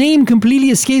whose name completely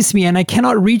escapes me, and I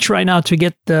cannot reach right now to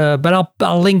get but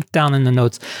I'll link down in the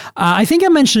notes. I think I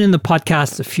mentioned in the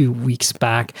podcast a few weeks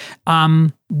back.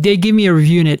 They gave me a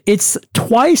review in it. It's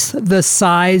twice the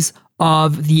size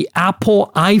of the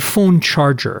Apple iPhone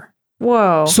charger.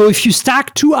 Whoa. So if you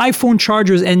stack 2 iPhone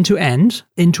chargers end to end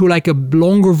into like a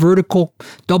longer vertical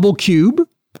double cube.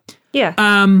 Yeah.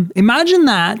 Imagine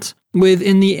that with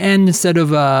in the end, instead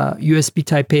of a USB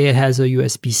type A, it has a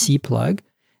USB-C plug.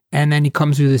 And then it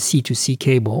comes with a C to C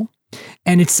cable.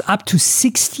 And it's up to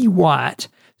 60 watt.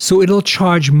 So it'll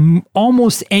charge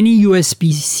almost any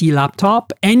USB-C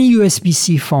laptop, any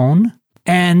USB-C phone.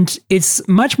 And it's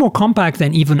much more compact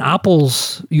than even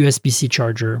Apple's USB-C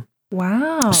charger.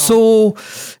 Wow. So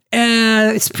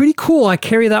it's pretty cool. I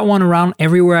carry that one around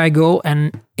everywhere I go,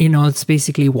 and it's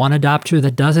basically one adapter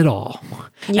that does it all.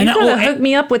 You gotta hook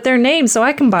me up with their name so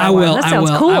I can buy one. That sounds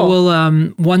cool. I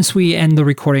will. Once we end the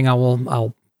recording,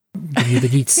 I'll give you the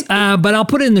deets. But I'll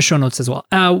put it in the show notes as well.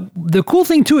 The cool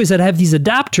thing too is that I have these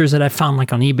adapters that I found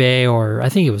like on eBay, or I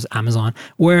think it was Amazon,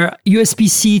 where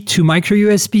USB-C to micro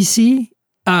USB-C.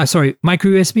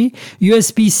 Micro USB,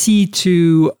 USB-C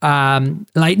to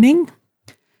Lightning.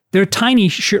 They're tiny,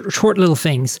 short little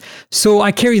things. So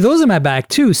I carry those in my bag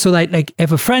too. So like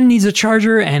if a friend needs a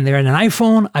charger and they're in an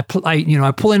iPhone,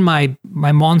 I pull in my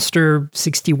Monster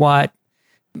 60-watt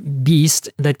beast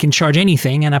that can charge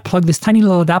anything, and I plug this tiny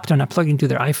little adapter and I plug into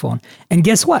their iPhone. And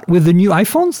guess what? With the new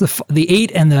iPhones, the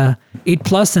 8 and the 8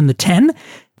 Plus and the 10,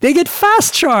 they get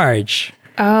fast charge.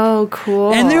 Oh,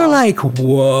 cool. And they're like,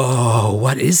 whoa,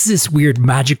 what is this weird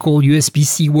magical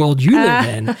USB-C world you live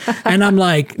in? And I'm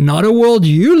like, not a world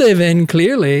you live in,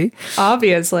 clearly.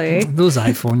 Obviously. Those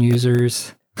iPhone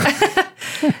users.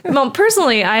 Well,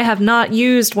 personally, I have not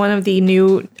used one of the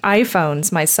new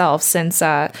iPhones myself since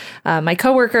my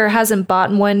coworker hasn't bought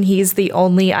one. He's the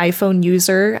only iPhone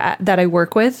user that I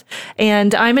work with.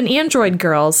 And I'm an Android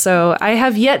girl, so I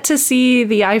have yet to see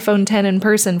the iPhone 10 in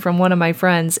person from one of my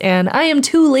friends. And I am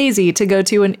too lazy to go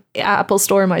to an Apple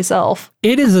store myself.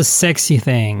 It is a sexy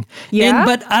thing. Yeah.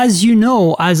 But as you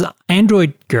know, as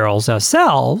Android girls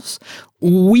ourselves,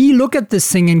 we look at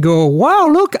this thing and go, wow,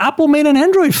 look, Apple made an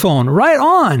Android phone. Right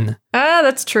on.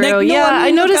 That's true. Like, no, I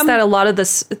noticed that a lot of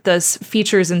the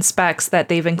features and specs that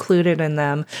they've included in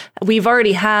them, we've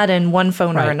already had in one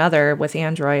phone or another with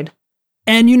Android.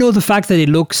 And the fact that it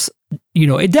looks,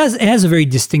 it has a very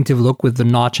distinctive look with the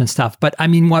notch and stuff. But I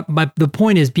mean, the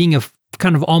point is, being a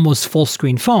kind of almost full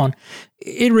screen phone,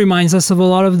 it reminds us of a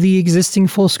lot of the existing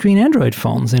full screen Android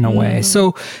phones in a way.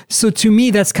 So to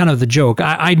me, that's kind of the joke.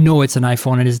 I know it's an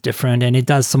iPhone, it is different, and it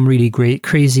does some really great,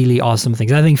 crazily awesome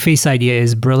things. I think Face ID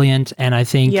is brilliant, and I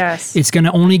think it's going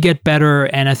to only get better.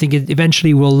 And I think it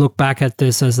eventually we'll look back at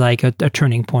this as like a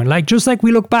turning point. Like, just like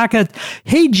we look back at,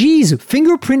 hey, geez,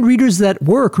 fingerprint readers that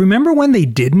work. Remember when they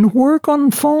didn't work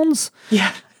on phones?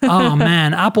 Yeah. Oh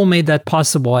man, Apple made that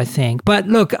possible, I think. But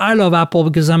look, I love Apple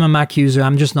because I'm a Mac user.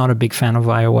 I'm just not a big fan of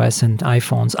iOS and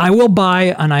iPhones. I will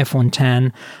buy an iPhone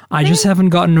 10. I just haven't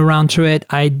gotten around to it.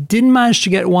 I didn't manage to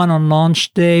get one on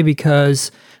launch day because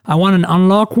I want an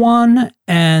unlock one,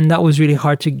 and that was really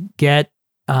hard to get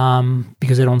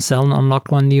because they don't sell an unlocked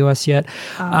one in the US yet.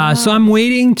 So I'm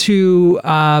waiting to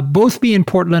both be in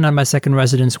Portland at my second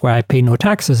residence where I pay no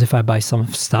taxes if I buy some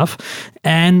stuff,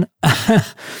 and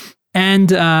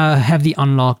have the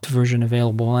unlocked version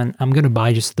available. And I'm going to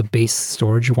buy just the base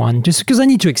storage one just because I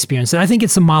need to experience it. I think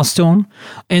it's a milestone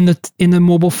in the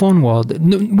mobile phone world.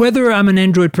 Whether I'm an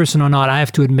Android person or not, I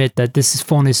have to admit that this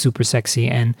phone is super sexy,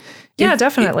 and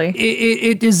definitely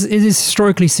it is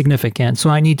historically significant. So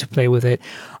I need to play with it.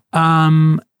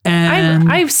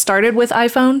 And I've started with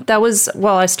iPhone.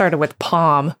 I started with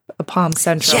Palm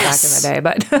Central back in the day,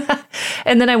 but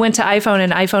and then I went to iPhone,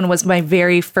 and iPhone was my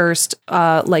very first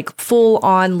full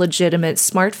on legitimate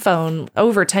smartphone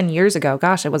over 10 years ago.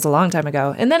 Gosh, it was a long time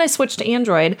ago. And then I switched to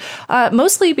Android,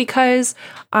 mostly because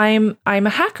I'm a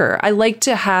hacker. I like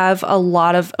to have a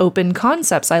lot of open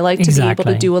concepts. I like to be able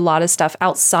to do a lot of stuff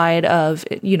outside of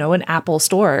an Apple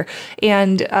store,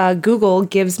 and Google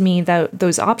gives me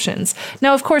those options.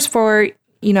 Now, of course, for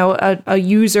a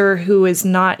user who is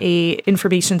not a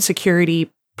information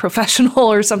security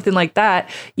professional or something like that,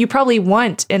 you probably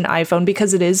want an iPhone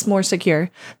because it is more secure.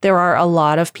 There are a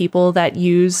lot of people that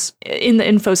use in the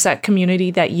InfoSec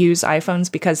community that use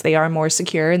iPhones because they are more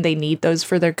secure and they need those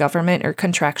for their government or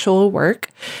contractual work.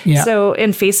 Yeah. So,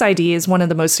 and Face ID is one of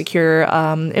the most secure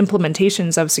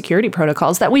implementations of security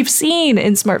protocols that we've seen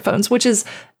in smartphones, which is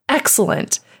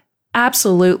excellent.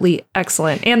 Absolutely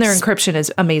excellent. And their encryption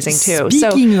is amazing too.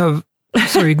 Speaking of,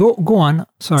 sorry, go on.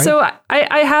 Sorry. So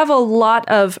I have a lot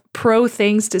of pro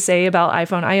things to say about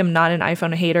iPhone. I am not an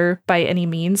iPhone hater by any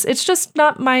means. It's just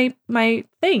not my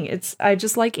thing. I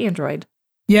just like Android.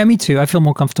 Yeah, me too. I feel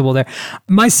more comfortable there.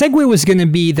 My segue was going to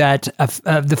be that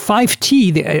the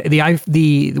 5T,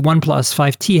 the OnePlus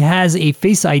 5T has a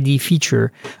Face ID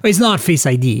feature. It's not Face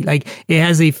ID. Like, it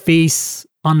has a face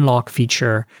unlock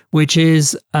feature, which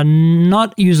is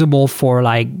not usable for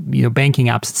banking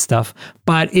apps and stuff,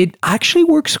 but it actually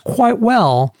works quite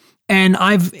well. And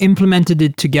I've implemented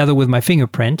it together with my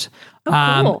fingerprint.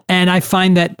 Cool. And I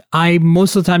find that I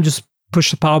most of the time just push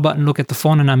the power button, look at the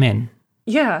phone, and I'm in.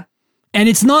 Yeah. And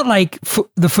it's not like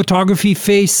the photography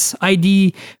Face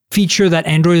ID feature that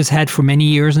Android has had for many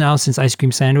years now since Ice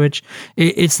Cream Sandwich.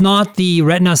 It's not the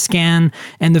Retina scan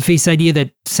and the Face ID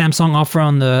that Samsung offer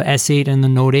on the S8 and the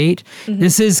Note 8.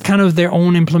 This is kind of their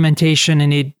own implementation,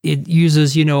 and it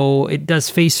uses, it does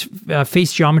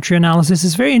face geometry analysis.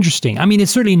 It's very interesting. I mean,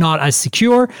 it's certainly not as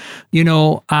secure,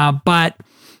 but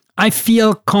I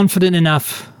feel confident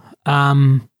enough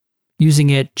using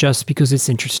it just because it's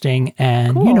interesting,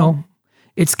 and Cool.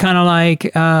 it's kind of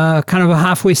like kind of a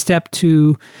halfway step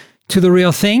to the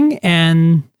real thing.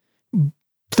 And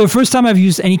the first time I've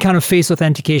used any kind of face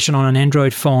authentication on an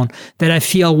Android phone that I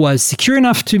feel was secure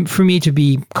enough for me to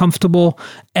be comfortable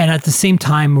and at the same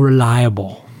time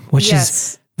reliable, which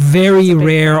is very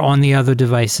rare on the other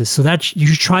devices. So that you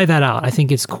should try that out. I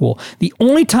think it's cool. The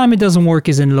only time it doesn't work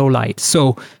is in low light.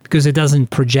 So because it doesn't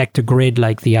project a grid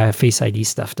like the Face ID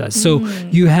stuff does. So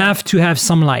you have to have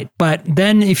some light. But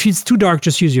then if it's too dark,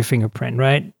 just use your fingerprint,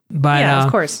 right? But Yeah,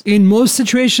 of course. in most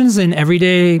situations in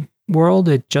everyday world,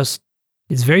 it's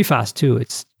very fast too.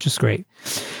 It's just great.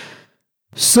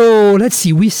 So let's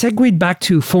see. We segued back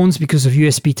to phones because of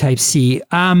USB Type-C.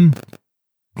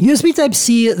 USB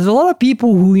Type-C, there's a lot of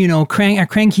people who, are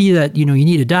cranky that, you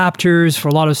need adapters for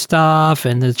a lot of stuff,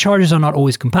 and the chargers are not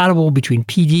always compatible between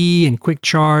PD and quick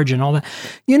charge and all that.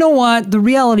 You know what? The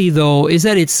reality, though, is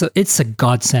that it's a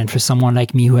godsend for someone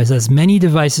like me who has as many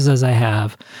devices as I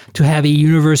have to have a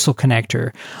universal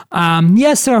connector.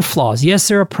 Yes, there are flaws. Yes,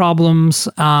 there are problems,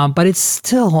 but it's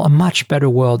still a much better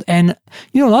world. And,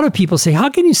 a lot of people say, how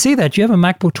can you say that? You have a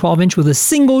MacBook 12-inch with a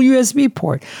single USB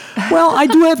port. Well, I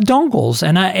do have dongles,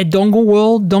 and at dongle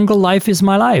world, dongle life is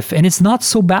my life, and it's not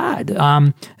so bad.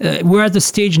 We're at the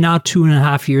stage now,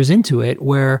 2.5 years into it,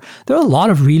 where there are a lot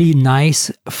of really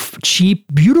nice, cheap,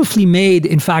 beautifully made,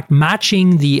 in fact,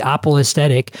 matching the Apple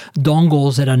aesthetic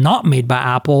dongles that are not made by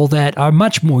Apple that are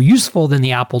much more useful than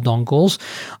the Apple dongles.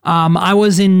 I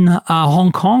was in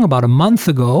Hong Kong about a month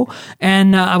ago,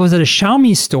 and I was at a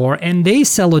Xiaomi store, and they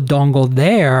sell a dongle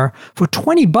there for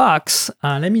 $20.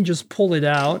 Let me just pull it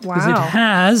out because it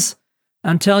has.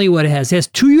 I'll tell you what it has. It has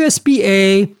two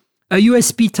USB-A, a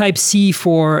USB Type-C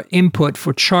for input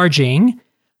for charging,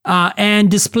 and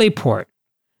DisplayPort.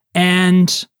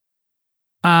 And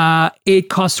it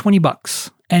costs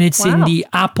 $20. And it's in the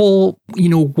Apple,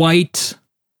 white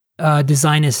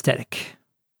design aesthetic.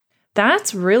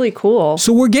 That's really cool.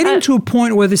 So we're getting to a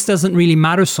point where this doesn't really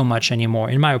matter so much anymore,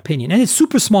 in my opinion. And it's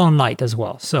super small and light as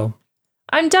well. So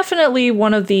I'm definitely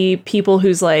one of the people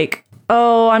who's like,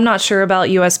 oh, I'm not sure about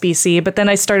USB-C, but then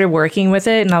I started working with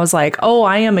it and I was like, oh,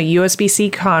 I am a USB-C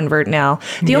convert now.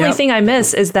 The only thing I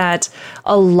miss is that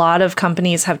a lot of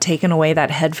companies have taken away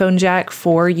that headphone jack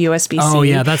for USB-C. Oh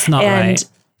yeah, that's not right.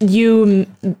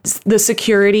 The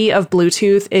security of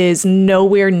Bluetooth is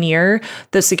nowhere near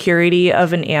the security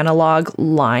of an analog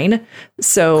line.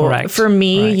 So for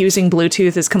me, using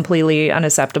Bluetooth is completely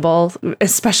unacceptable,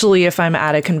 especially if I'm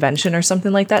at a convention or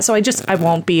something like that. So I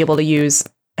won't be able to use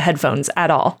headphones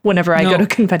at all whenever I go to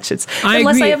conventions,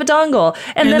 unless I have a dongle,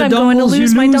 and then I'm going to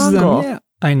lose my dongle. Yeah.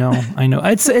 I know.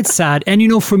 It's sad.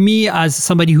 And for me, as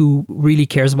somebody who really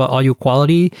cares about audio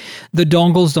quality, the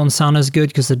dongles don't sound as good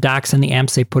because the DACs and the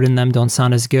amps they put in them don't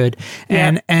sound as good.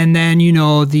 And then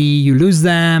you lose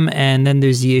them, and then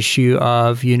there's the issue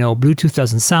of Bluetooth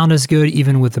doesn't sound as good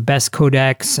even with the best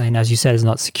codecs, and as you said, it's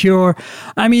not secure.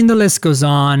 I mean, the list goes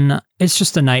on. It's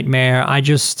just a nightmare. I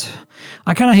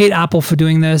kind of hate Apple for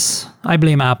doing this. I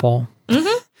blame Apple.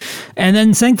 Mm-hmm. And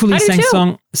then thankfully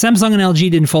Samsung and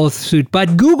LG didn't follow suit,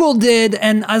 but Google did.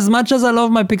 And as much as I love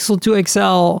my Pixel 2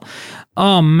 XL,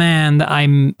 oh man,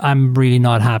 I'm really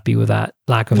not happy with that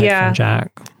lack of headphone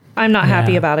jack. I'm not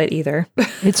happy about it either.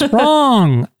 It's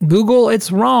wrong. Google,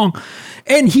 it's wrong.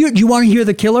 And here, do you want to hear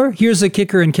the killer? Here's the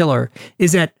kicker and killer,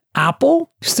 is that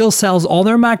Apple still sells all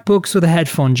their MacBooks with a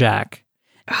headphone jack.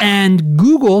 And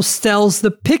Google sells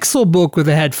the Pixelbook with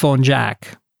a headphone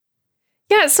jack.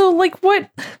 Yeah, so like what?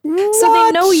 So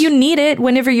they know you need it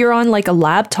whenever you're on like a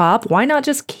laptop. Why not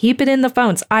just keep it in the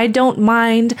phones? I don't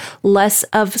mind less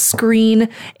of screen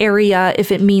area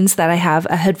if it means that I have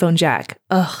a headphone jack.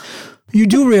 Ugh. You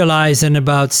do realize in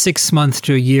about 6 months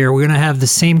to a year, we're going to have the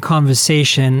same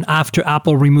conversation after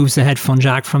Apple removes the headphone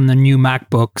jack from the new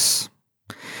MacBooks.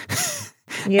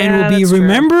 Yeah, and we'll be,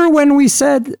 remember when we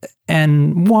said,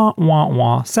 and wah, wah,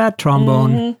 wah, sad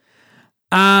trombone. Mm-hmm.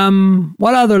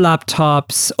 What other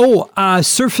laptops?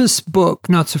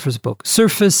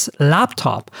 Surface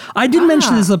laptop. I did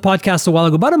mention this in the podcast a while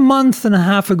ago, about a month and a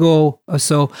half ago or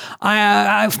so.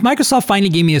 Microsoft finally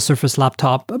gave me a Surface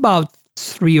laptop about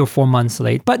 3 or 4 months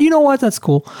late. But you know what? That's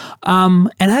cool.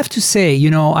 And I have to say, you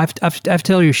know, I've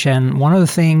tell you, Shen, one of the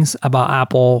things about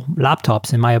Apple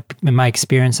laptops, in my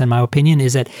experience and my opinion,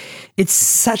 is that it's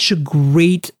such a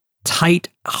great, tight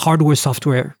hardware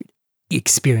software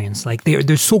experience. Like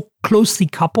they're so closely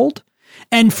coupled.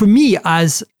 And for me,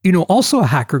 as you know, also a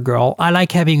hacker girl, I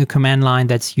like having a command line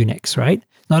that's Unix, right?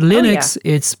 Not Linux,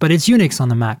 but it's Unix on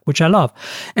the Mac, which I love.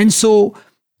 And so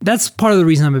that's part of the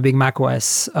reason I'm a big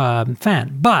macOS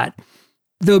fan. But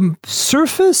the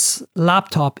Surface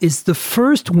laptop is the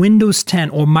first Windows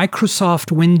 10 or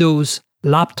Microsoft Windows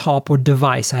laptop or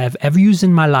device I have ever used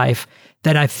in my life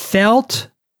that I felt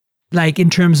like, in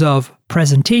terms of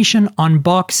presentation,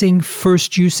 unboxing,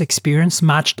 first use experience,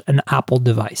 matched an Apple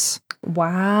device.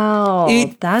 Wow.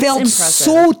 That's felt impressive.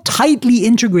 So tightly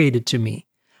integrated to me.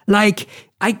 Like,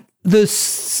 the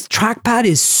trackpad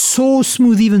is so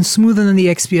smooth, even smoother than the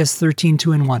XPS 13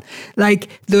 2-in-1.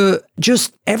 Like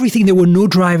just everything, there were no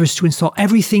drivers to install.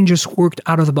 Everything just worked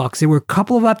out of the box. There were a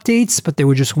couple of updates, but they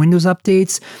were just Windows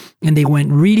updates and they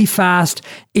went really fast.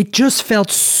 It just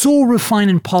felt so refined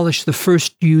and polished, the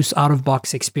first use out of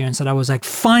box experience, that I was like,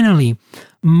 finally,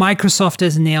 Microsoft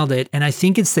has nailed it. And I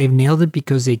think they've nailed it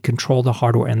because they control the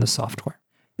hardware and the software.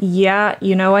 Yeah,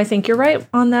 you know, I think you're right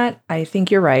on that. I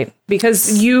think you're right,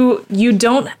 because you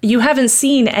haven't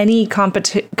seen any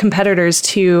competitors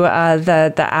to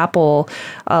the Apple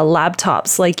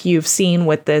laptops like you've seen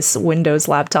with this Windows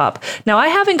laptop. Now, I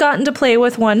haven't gotten to play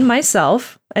with one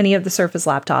myself, any of the Surface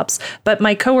laptops, but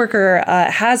my coworker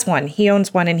has one. He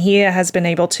owns one, and he has been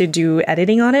able to do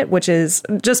editing on it, which is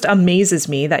just amazes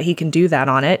me that he can do that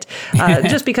on it.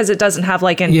 Just because it doesn't have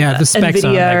like an the specs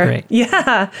NVIDIA, aren't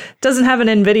that great. Doesn't have an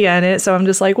NVIDIA in it. So I'm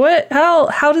just like, what?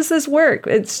 How does this work?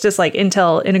 It's just like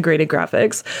Intel integrated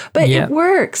graphics, but it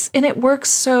works, and it works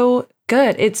so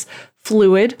good. It's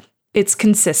fluid. It's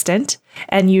consistent,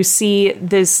 and you see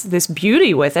this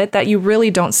beauty with it that you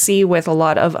really don't see with a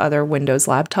lot of other Windows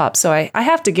laptops. So I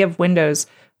have to give Windows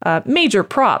major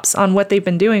props on what they've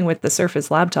been doing with the Surface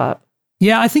laptop.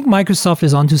 Yeah, I think Microsoft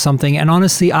is onto something. And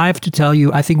honestly, I have to tell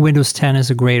you, I think Windows 10 is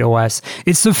a great OS.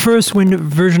 It's the first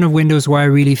version of Windows where I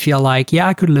really feel like, yeah,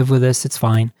 I could live with this. It's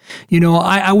fine. You know,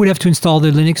 I would have to install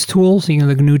the Linux tools, you know,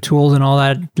 the GNU tools and all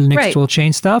that Linux tool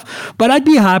chain stuff. But I'd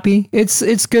be happy.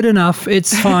 It's good enough.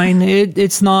 It's fine.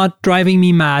 It's not driving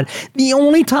me mad. The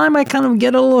only time I kind of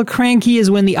get a little cranky is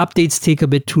when the updates take a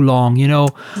bit too long. You know,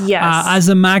 as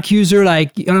a Mac user,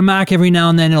 like on a Mac, every now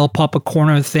and then it'll pop a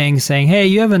corner thing saying, hey,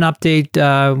 you have an update.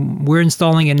 We're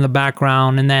installing it in the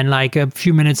background, and then like a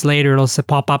few minutes later it'll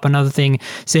pop up another thing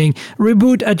saying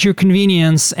reboot at your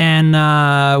convenience, and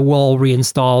we'll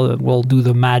reinstall, we'll do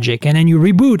the magic, and then you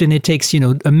reboot and it takes, you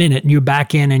know, a minute and you're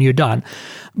back in and you're done.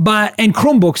 And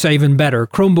Chromebooks are even better.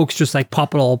 Chromebooks just like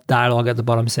pop a little dialogue at the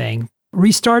bottom saying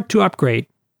restart to upgrade.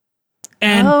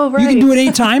 And you can do it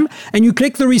anytime, and you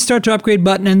click the restart to upgrade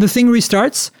button and the thing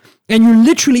restarts, and you're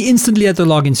literally instantly at the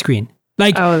login screen.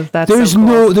 Like, there's so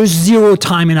cool. There's zero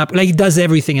time in up. Like, it does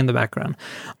everything in the background.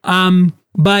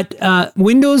 But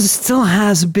Windows still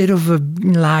has a bit of a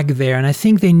lag there, and I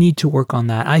think they need to work on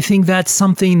that. I think that's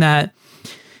something that,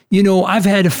 you know, I've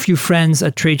had a few friends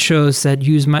at trade shows that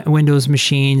use my Windows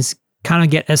machines kind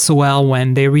of get SOL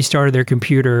when they restarted their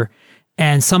computer,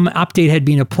 and some update had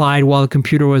been applied while the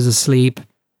computer was asleep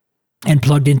and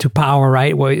plugged into power,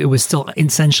 right? Where it was still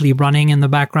essentially running in the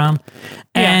background.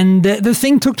 And the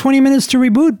thing took 20 minutes to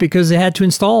reboot because they had to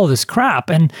install all this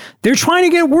crap. And they're trying to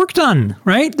get work done,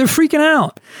 right? They're freaking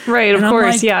out. Right, of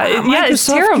course, it's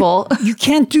terrible. You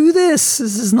can't do this.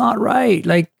 This is not right.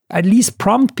 Like, at least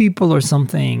prompt people or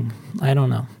something. I don't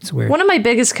know. It's weird. One of my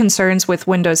biggest concerns with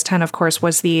Windows 10, of course,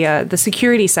 was the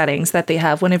security settings that they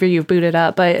have whenever you boot it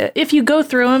up. But if you go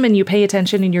through them and you pay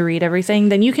attention and you read everything,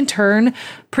 then you can turn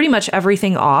pretty much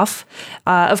everything off.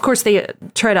 Of course, they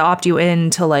try to opt you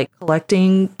in to like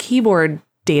collecting keyboard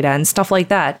data and stuff like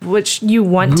that, which you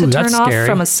want to turn off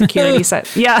from a security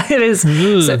set. Yeah, it is.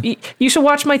 So you should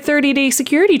watch my 30-day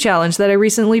security challenge that I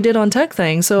recently did on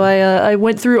TekThing. So I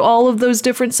went through all of those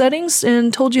different settings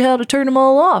and told you how to turn them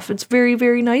all off. It's very,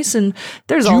 very nice, and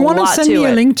there's a lot to it. Do you want to send me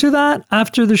a link to that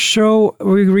after the show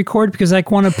we record? Because I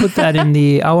want to put that in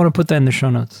the show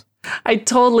notes. I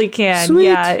totally can. Sweet.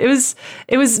 Yeah, it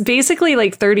was basically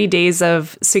like 30 days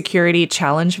of security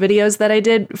challenge videos that I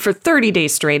did for 30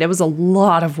 days straight. It was a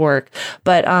lot of work,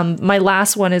 but my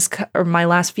last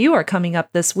few are coming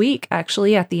up this week,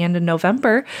 actually at the end of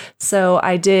November. So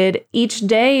I did each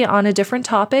day on a different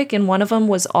topic, and one of them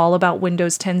was all about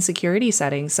Windows 10 security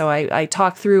settings. So I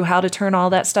talked through how to turn all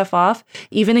that stuff off,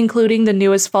 even including the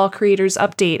newest Fall Creators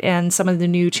update and some of the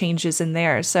new changes in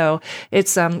there. So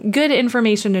it's good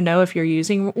information to know know if you're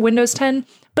using Windows 10.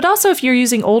 But also, if you're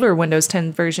using older Windows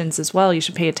 10 versions as well, you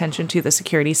should pay attention to the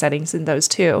security settings in those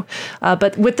too.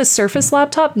 But with the Surface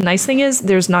laptop, nice thing is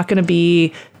there's not going to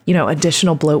be,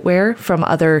 additional bloatware from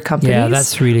other companies. Yeah,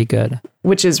 that's really good.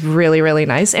 Which is really, really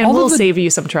nice and will save you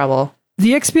some trouble.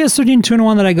 The XPS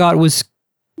 1321 that I got was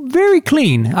very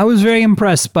clean. I was very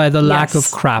impressed by the lack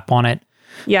of crap on it.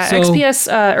 Yeah, so,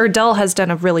 XPS or Dell has done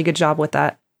a really good job with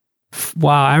that.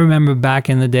 Wow, I remember back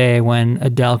in the day when a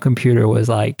Dell computer was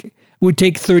would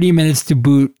take 30 minutes to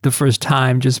boot the first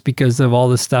time just because of all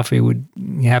the stuff you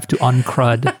have to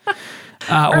uncrud.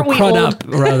 Or crud up,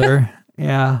 rather.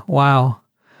 Yeah, wow.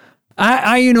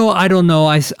 I don't know.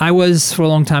 I was for a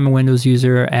long time a Windows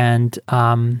user and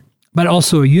but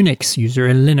also a Unix user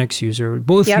and Linux user.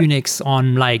 Both Unix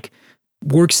on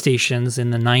workstations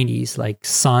in the 90s, like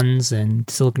Suns and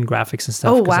Silicon Graphics and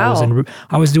stuff. Oh, wow.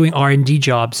 I was doing R&D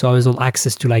jobs, so I was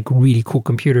access to really cool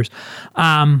computers.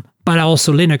 But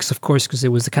also Linux, of course, because it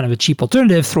was kind of a cheap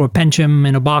alternative. Throw a Pentium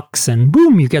in a box and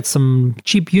boom, you get some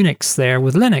cheap Unix there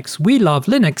with Linux. We love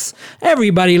Linux.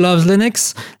 Everybody loves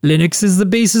Linux. Linux is the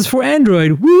basis for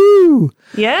Android. Woo!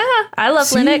 Yeah, I love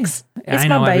Linux. I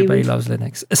know everybody loves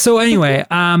Linux. So anyway,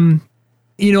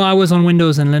 I was on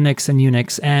Windows and Linux and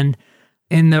Unix, and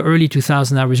in the early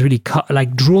 2000s, I was really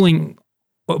drooling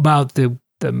about the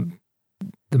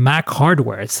Mac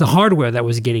hardware. It's the hardware that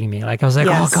was getting me. I was like,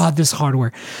 oh God, this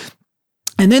hardware.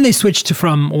 And then they switched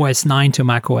from OS 9 to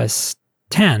Mac OS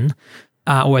 10,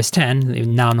 OS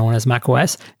 10, now known as Mac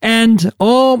OS. And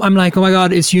I'm like, oh my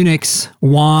God, it's Unix.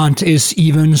 Want is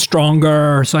even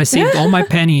stronger. So I saved all my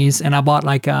pennies and I bought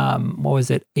a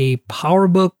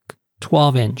PowerBook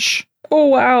 12-inch. Oh,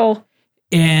 wow.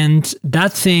 And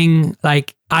that thing, I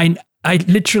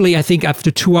literally, I think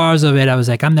after 2 hours of it, I was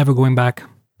like, I'm never going back.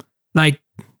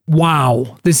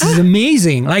 Wow, this is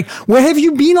amazing. Where have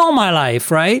you been all my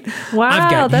life, right? Wow, I've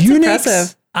got that's Unix,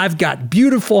 impressive. I've got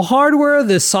beautiful hardware.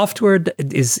 The software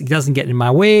doesn't get in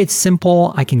my way. It's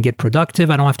simple. I can get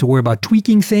productive. I don't have to worry about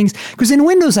tweaking things. Because in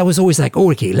Windows, I was always like, oh,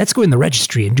 okay, let's go in the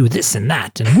registry and do this and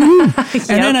that. And, and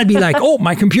then I'd be like, oh,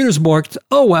 my computer's borked.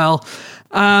 Oh, well.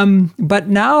 But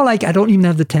now, I don't even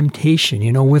have the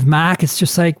temptation. With Mac, it's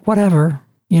just whatever,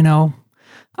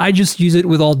 I just use it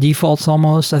with all defaults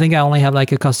almost. I think I only have a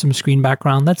custom screen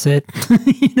background. That's it.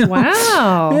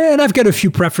 Wow. And I've got a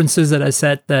few preferences that I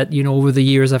set that, over the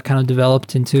years I've kind of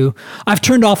developed into. I've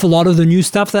turned off a lot of the new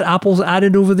stuff that Apple's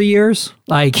added over the years.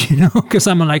 Because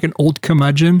I'm an old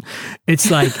curmudgeon.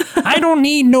 It's I don't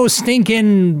need no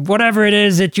stinking whatever it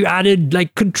is that you added,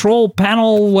 control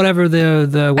panel, whatever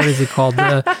what is it called?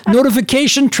 The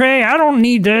notification tray. I don't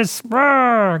need this.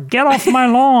 Get off my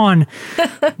lawn.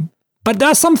 But there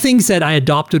are some things that I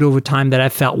adopted over time that I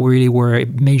felt really were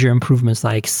major improvements,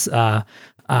 the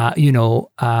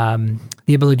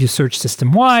ability to search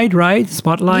system-wide, right?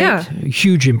 Spotlight,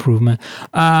 huge improvement.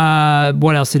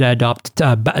 What else did I adopt?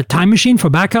 Time Machine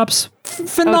for backups,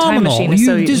 phenomenal. Time Machine is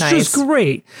it's nice. Just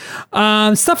great.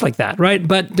 Stuff like that, right?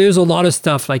 But there's a lot of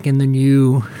stuff in the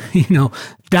new,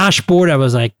 dashboard. I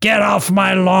was like, get off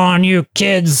my lawn, you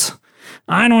kids.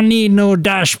 I don't need no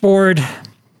dashboard.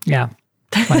 Yeah.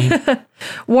 Funny.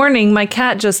 Warning, my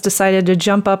cat just decided to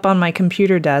jump up on my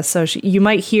computer desk, so you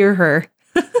might hear her.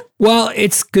 Well,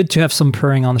 it's good to have some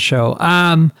purring on the show.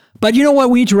 But you know what?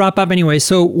 We need to wrap up anyway.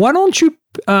 So why don't you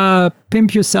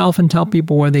pimp yourself and tell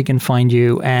people where they can find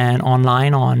you and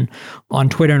online on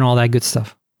Twitter and all that good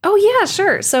stuff? Oh, yeah,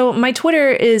 sure. So my Twitter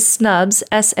is Snubs,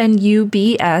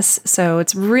 SNUBS. So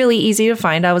it's really easy to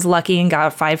find. I was lucky and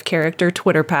got a 5-character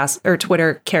Twitter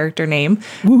character name.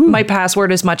 Woo-hoo. My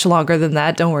password is much longer than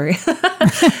that. Don't worry.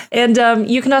 And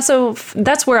you can also,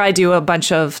 that's where I do a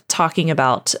bunch of talking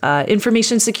about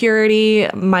information security,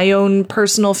 my own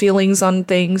personal feelings on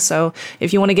things. So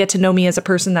if you want to get to know me as a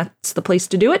person, that's the place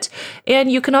to do it.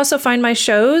 And you can also find my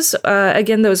shows.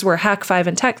 Again, those were Hak5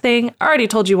 and TekThing. I already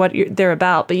told you what they're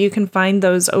about, but you can find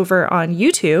those over on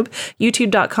YouTube,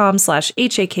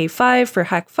 youtube.com/HAK5 for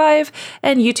Hak5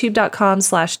 and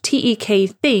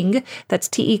youtube.com/TekThing. That's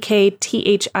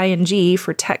TekThing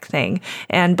for TekThing.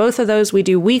 And both of those, we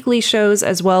do weekly shows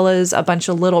as well as a bunch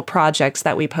of little projects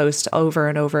that we post over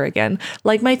and over again.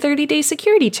 Like my 30-day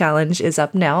security challenge is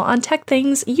up now on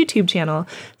TekThing's YouTube channel.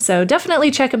 So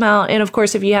definitely check them out. And of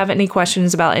course, if you have any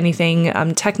questions about anything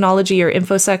technology or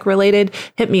InfoSec related,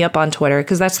 hit me up on Twitter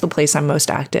because that's the place I'm most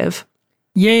active.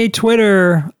 Yay,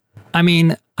 Twitter. I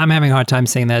mean, I'm having a hard time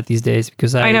saying that these days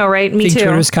because I know, right? Me think too.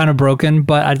 Twitter's kind of broken,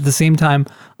 but at the same time,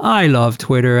 I love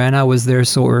Twitter and I was there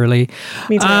so early.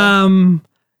 Me too.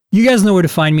 You guys know where to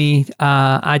find me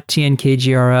at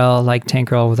TNKGRL, like Tank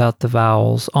Girl without the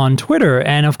vowels, on Twitter.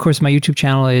 And of course, my YouTube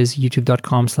channel is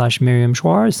youtube.com/Miriam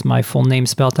Schwartz. My full name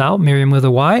spelled out, Miriam with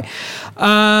a Y.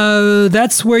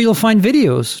 That's where you'll find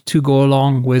videos to go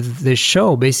along with this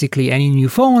show. Basically, any new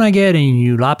phone I get, any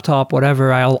new laptop,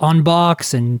 whatever, I'll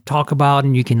unbox and talk about,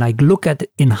 and you can like look at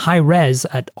in high res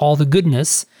at all the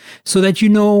goodness so that you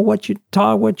know what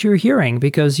you're hearing,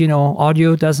 because, you know,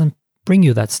 audio doesn't bring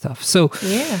you that stuff. So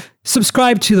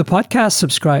subscribe to the podcast,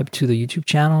 subscribe to the YouTube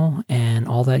channel, and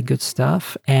all that good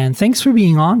stuff. And thanks for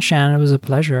being on, Shannon. It was a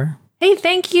pleasure. Hey,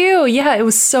 thank you. Yeah, it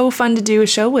was so fun to do a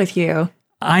show with you.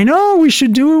 I know. We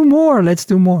should do more. Let's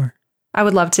do more. I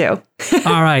would love to.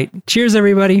 All right. Cheers,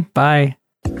 everybody. Bye.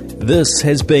 This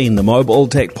has been the Mobile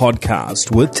Tech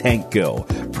Podcast with Tank Girl,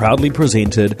 proudly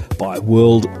presented by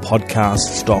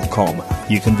worldpodcasts.com.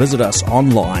 You can visit us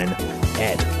online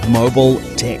at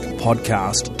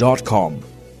mobiletechpodcast.com.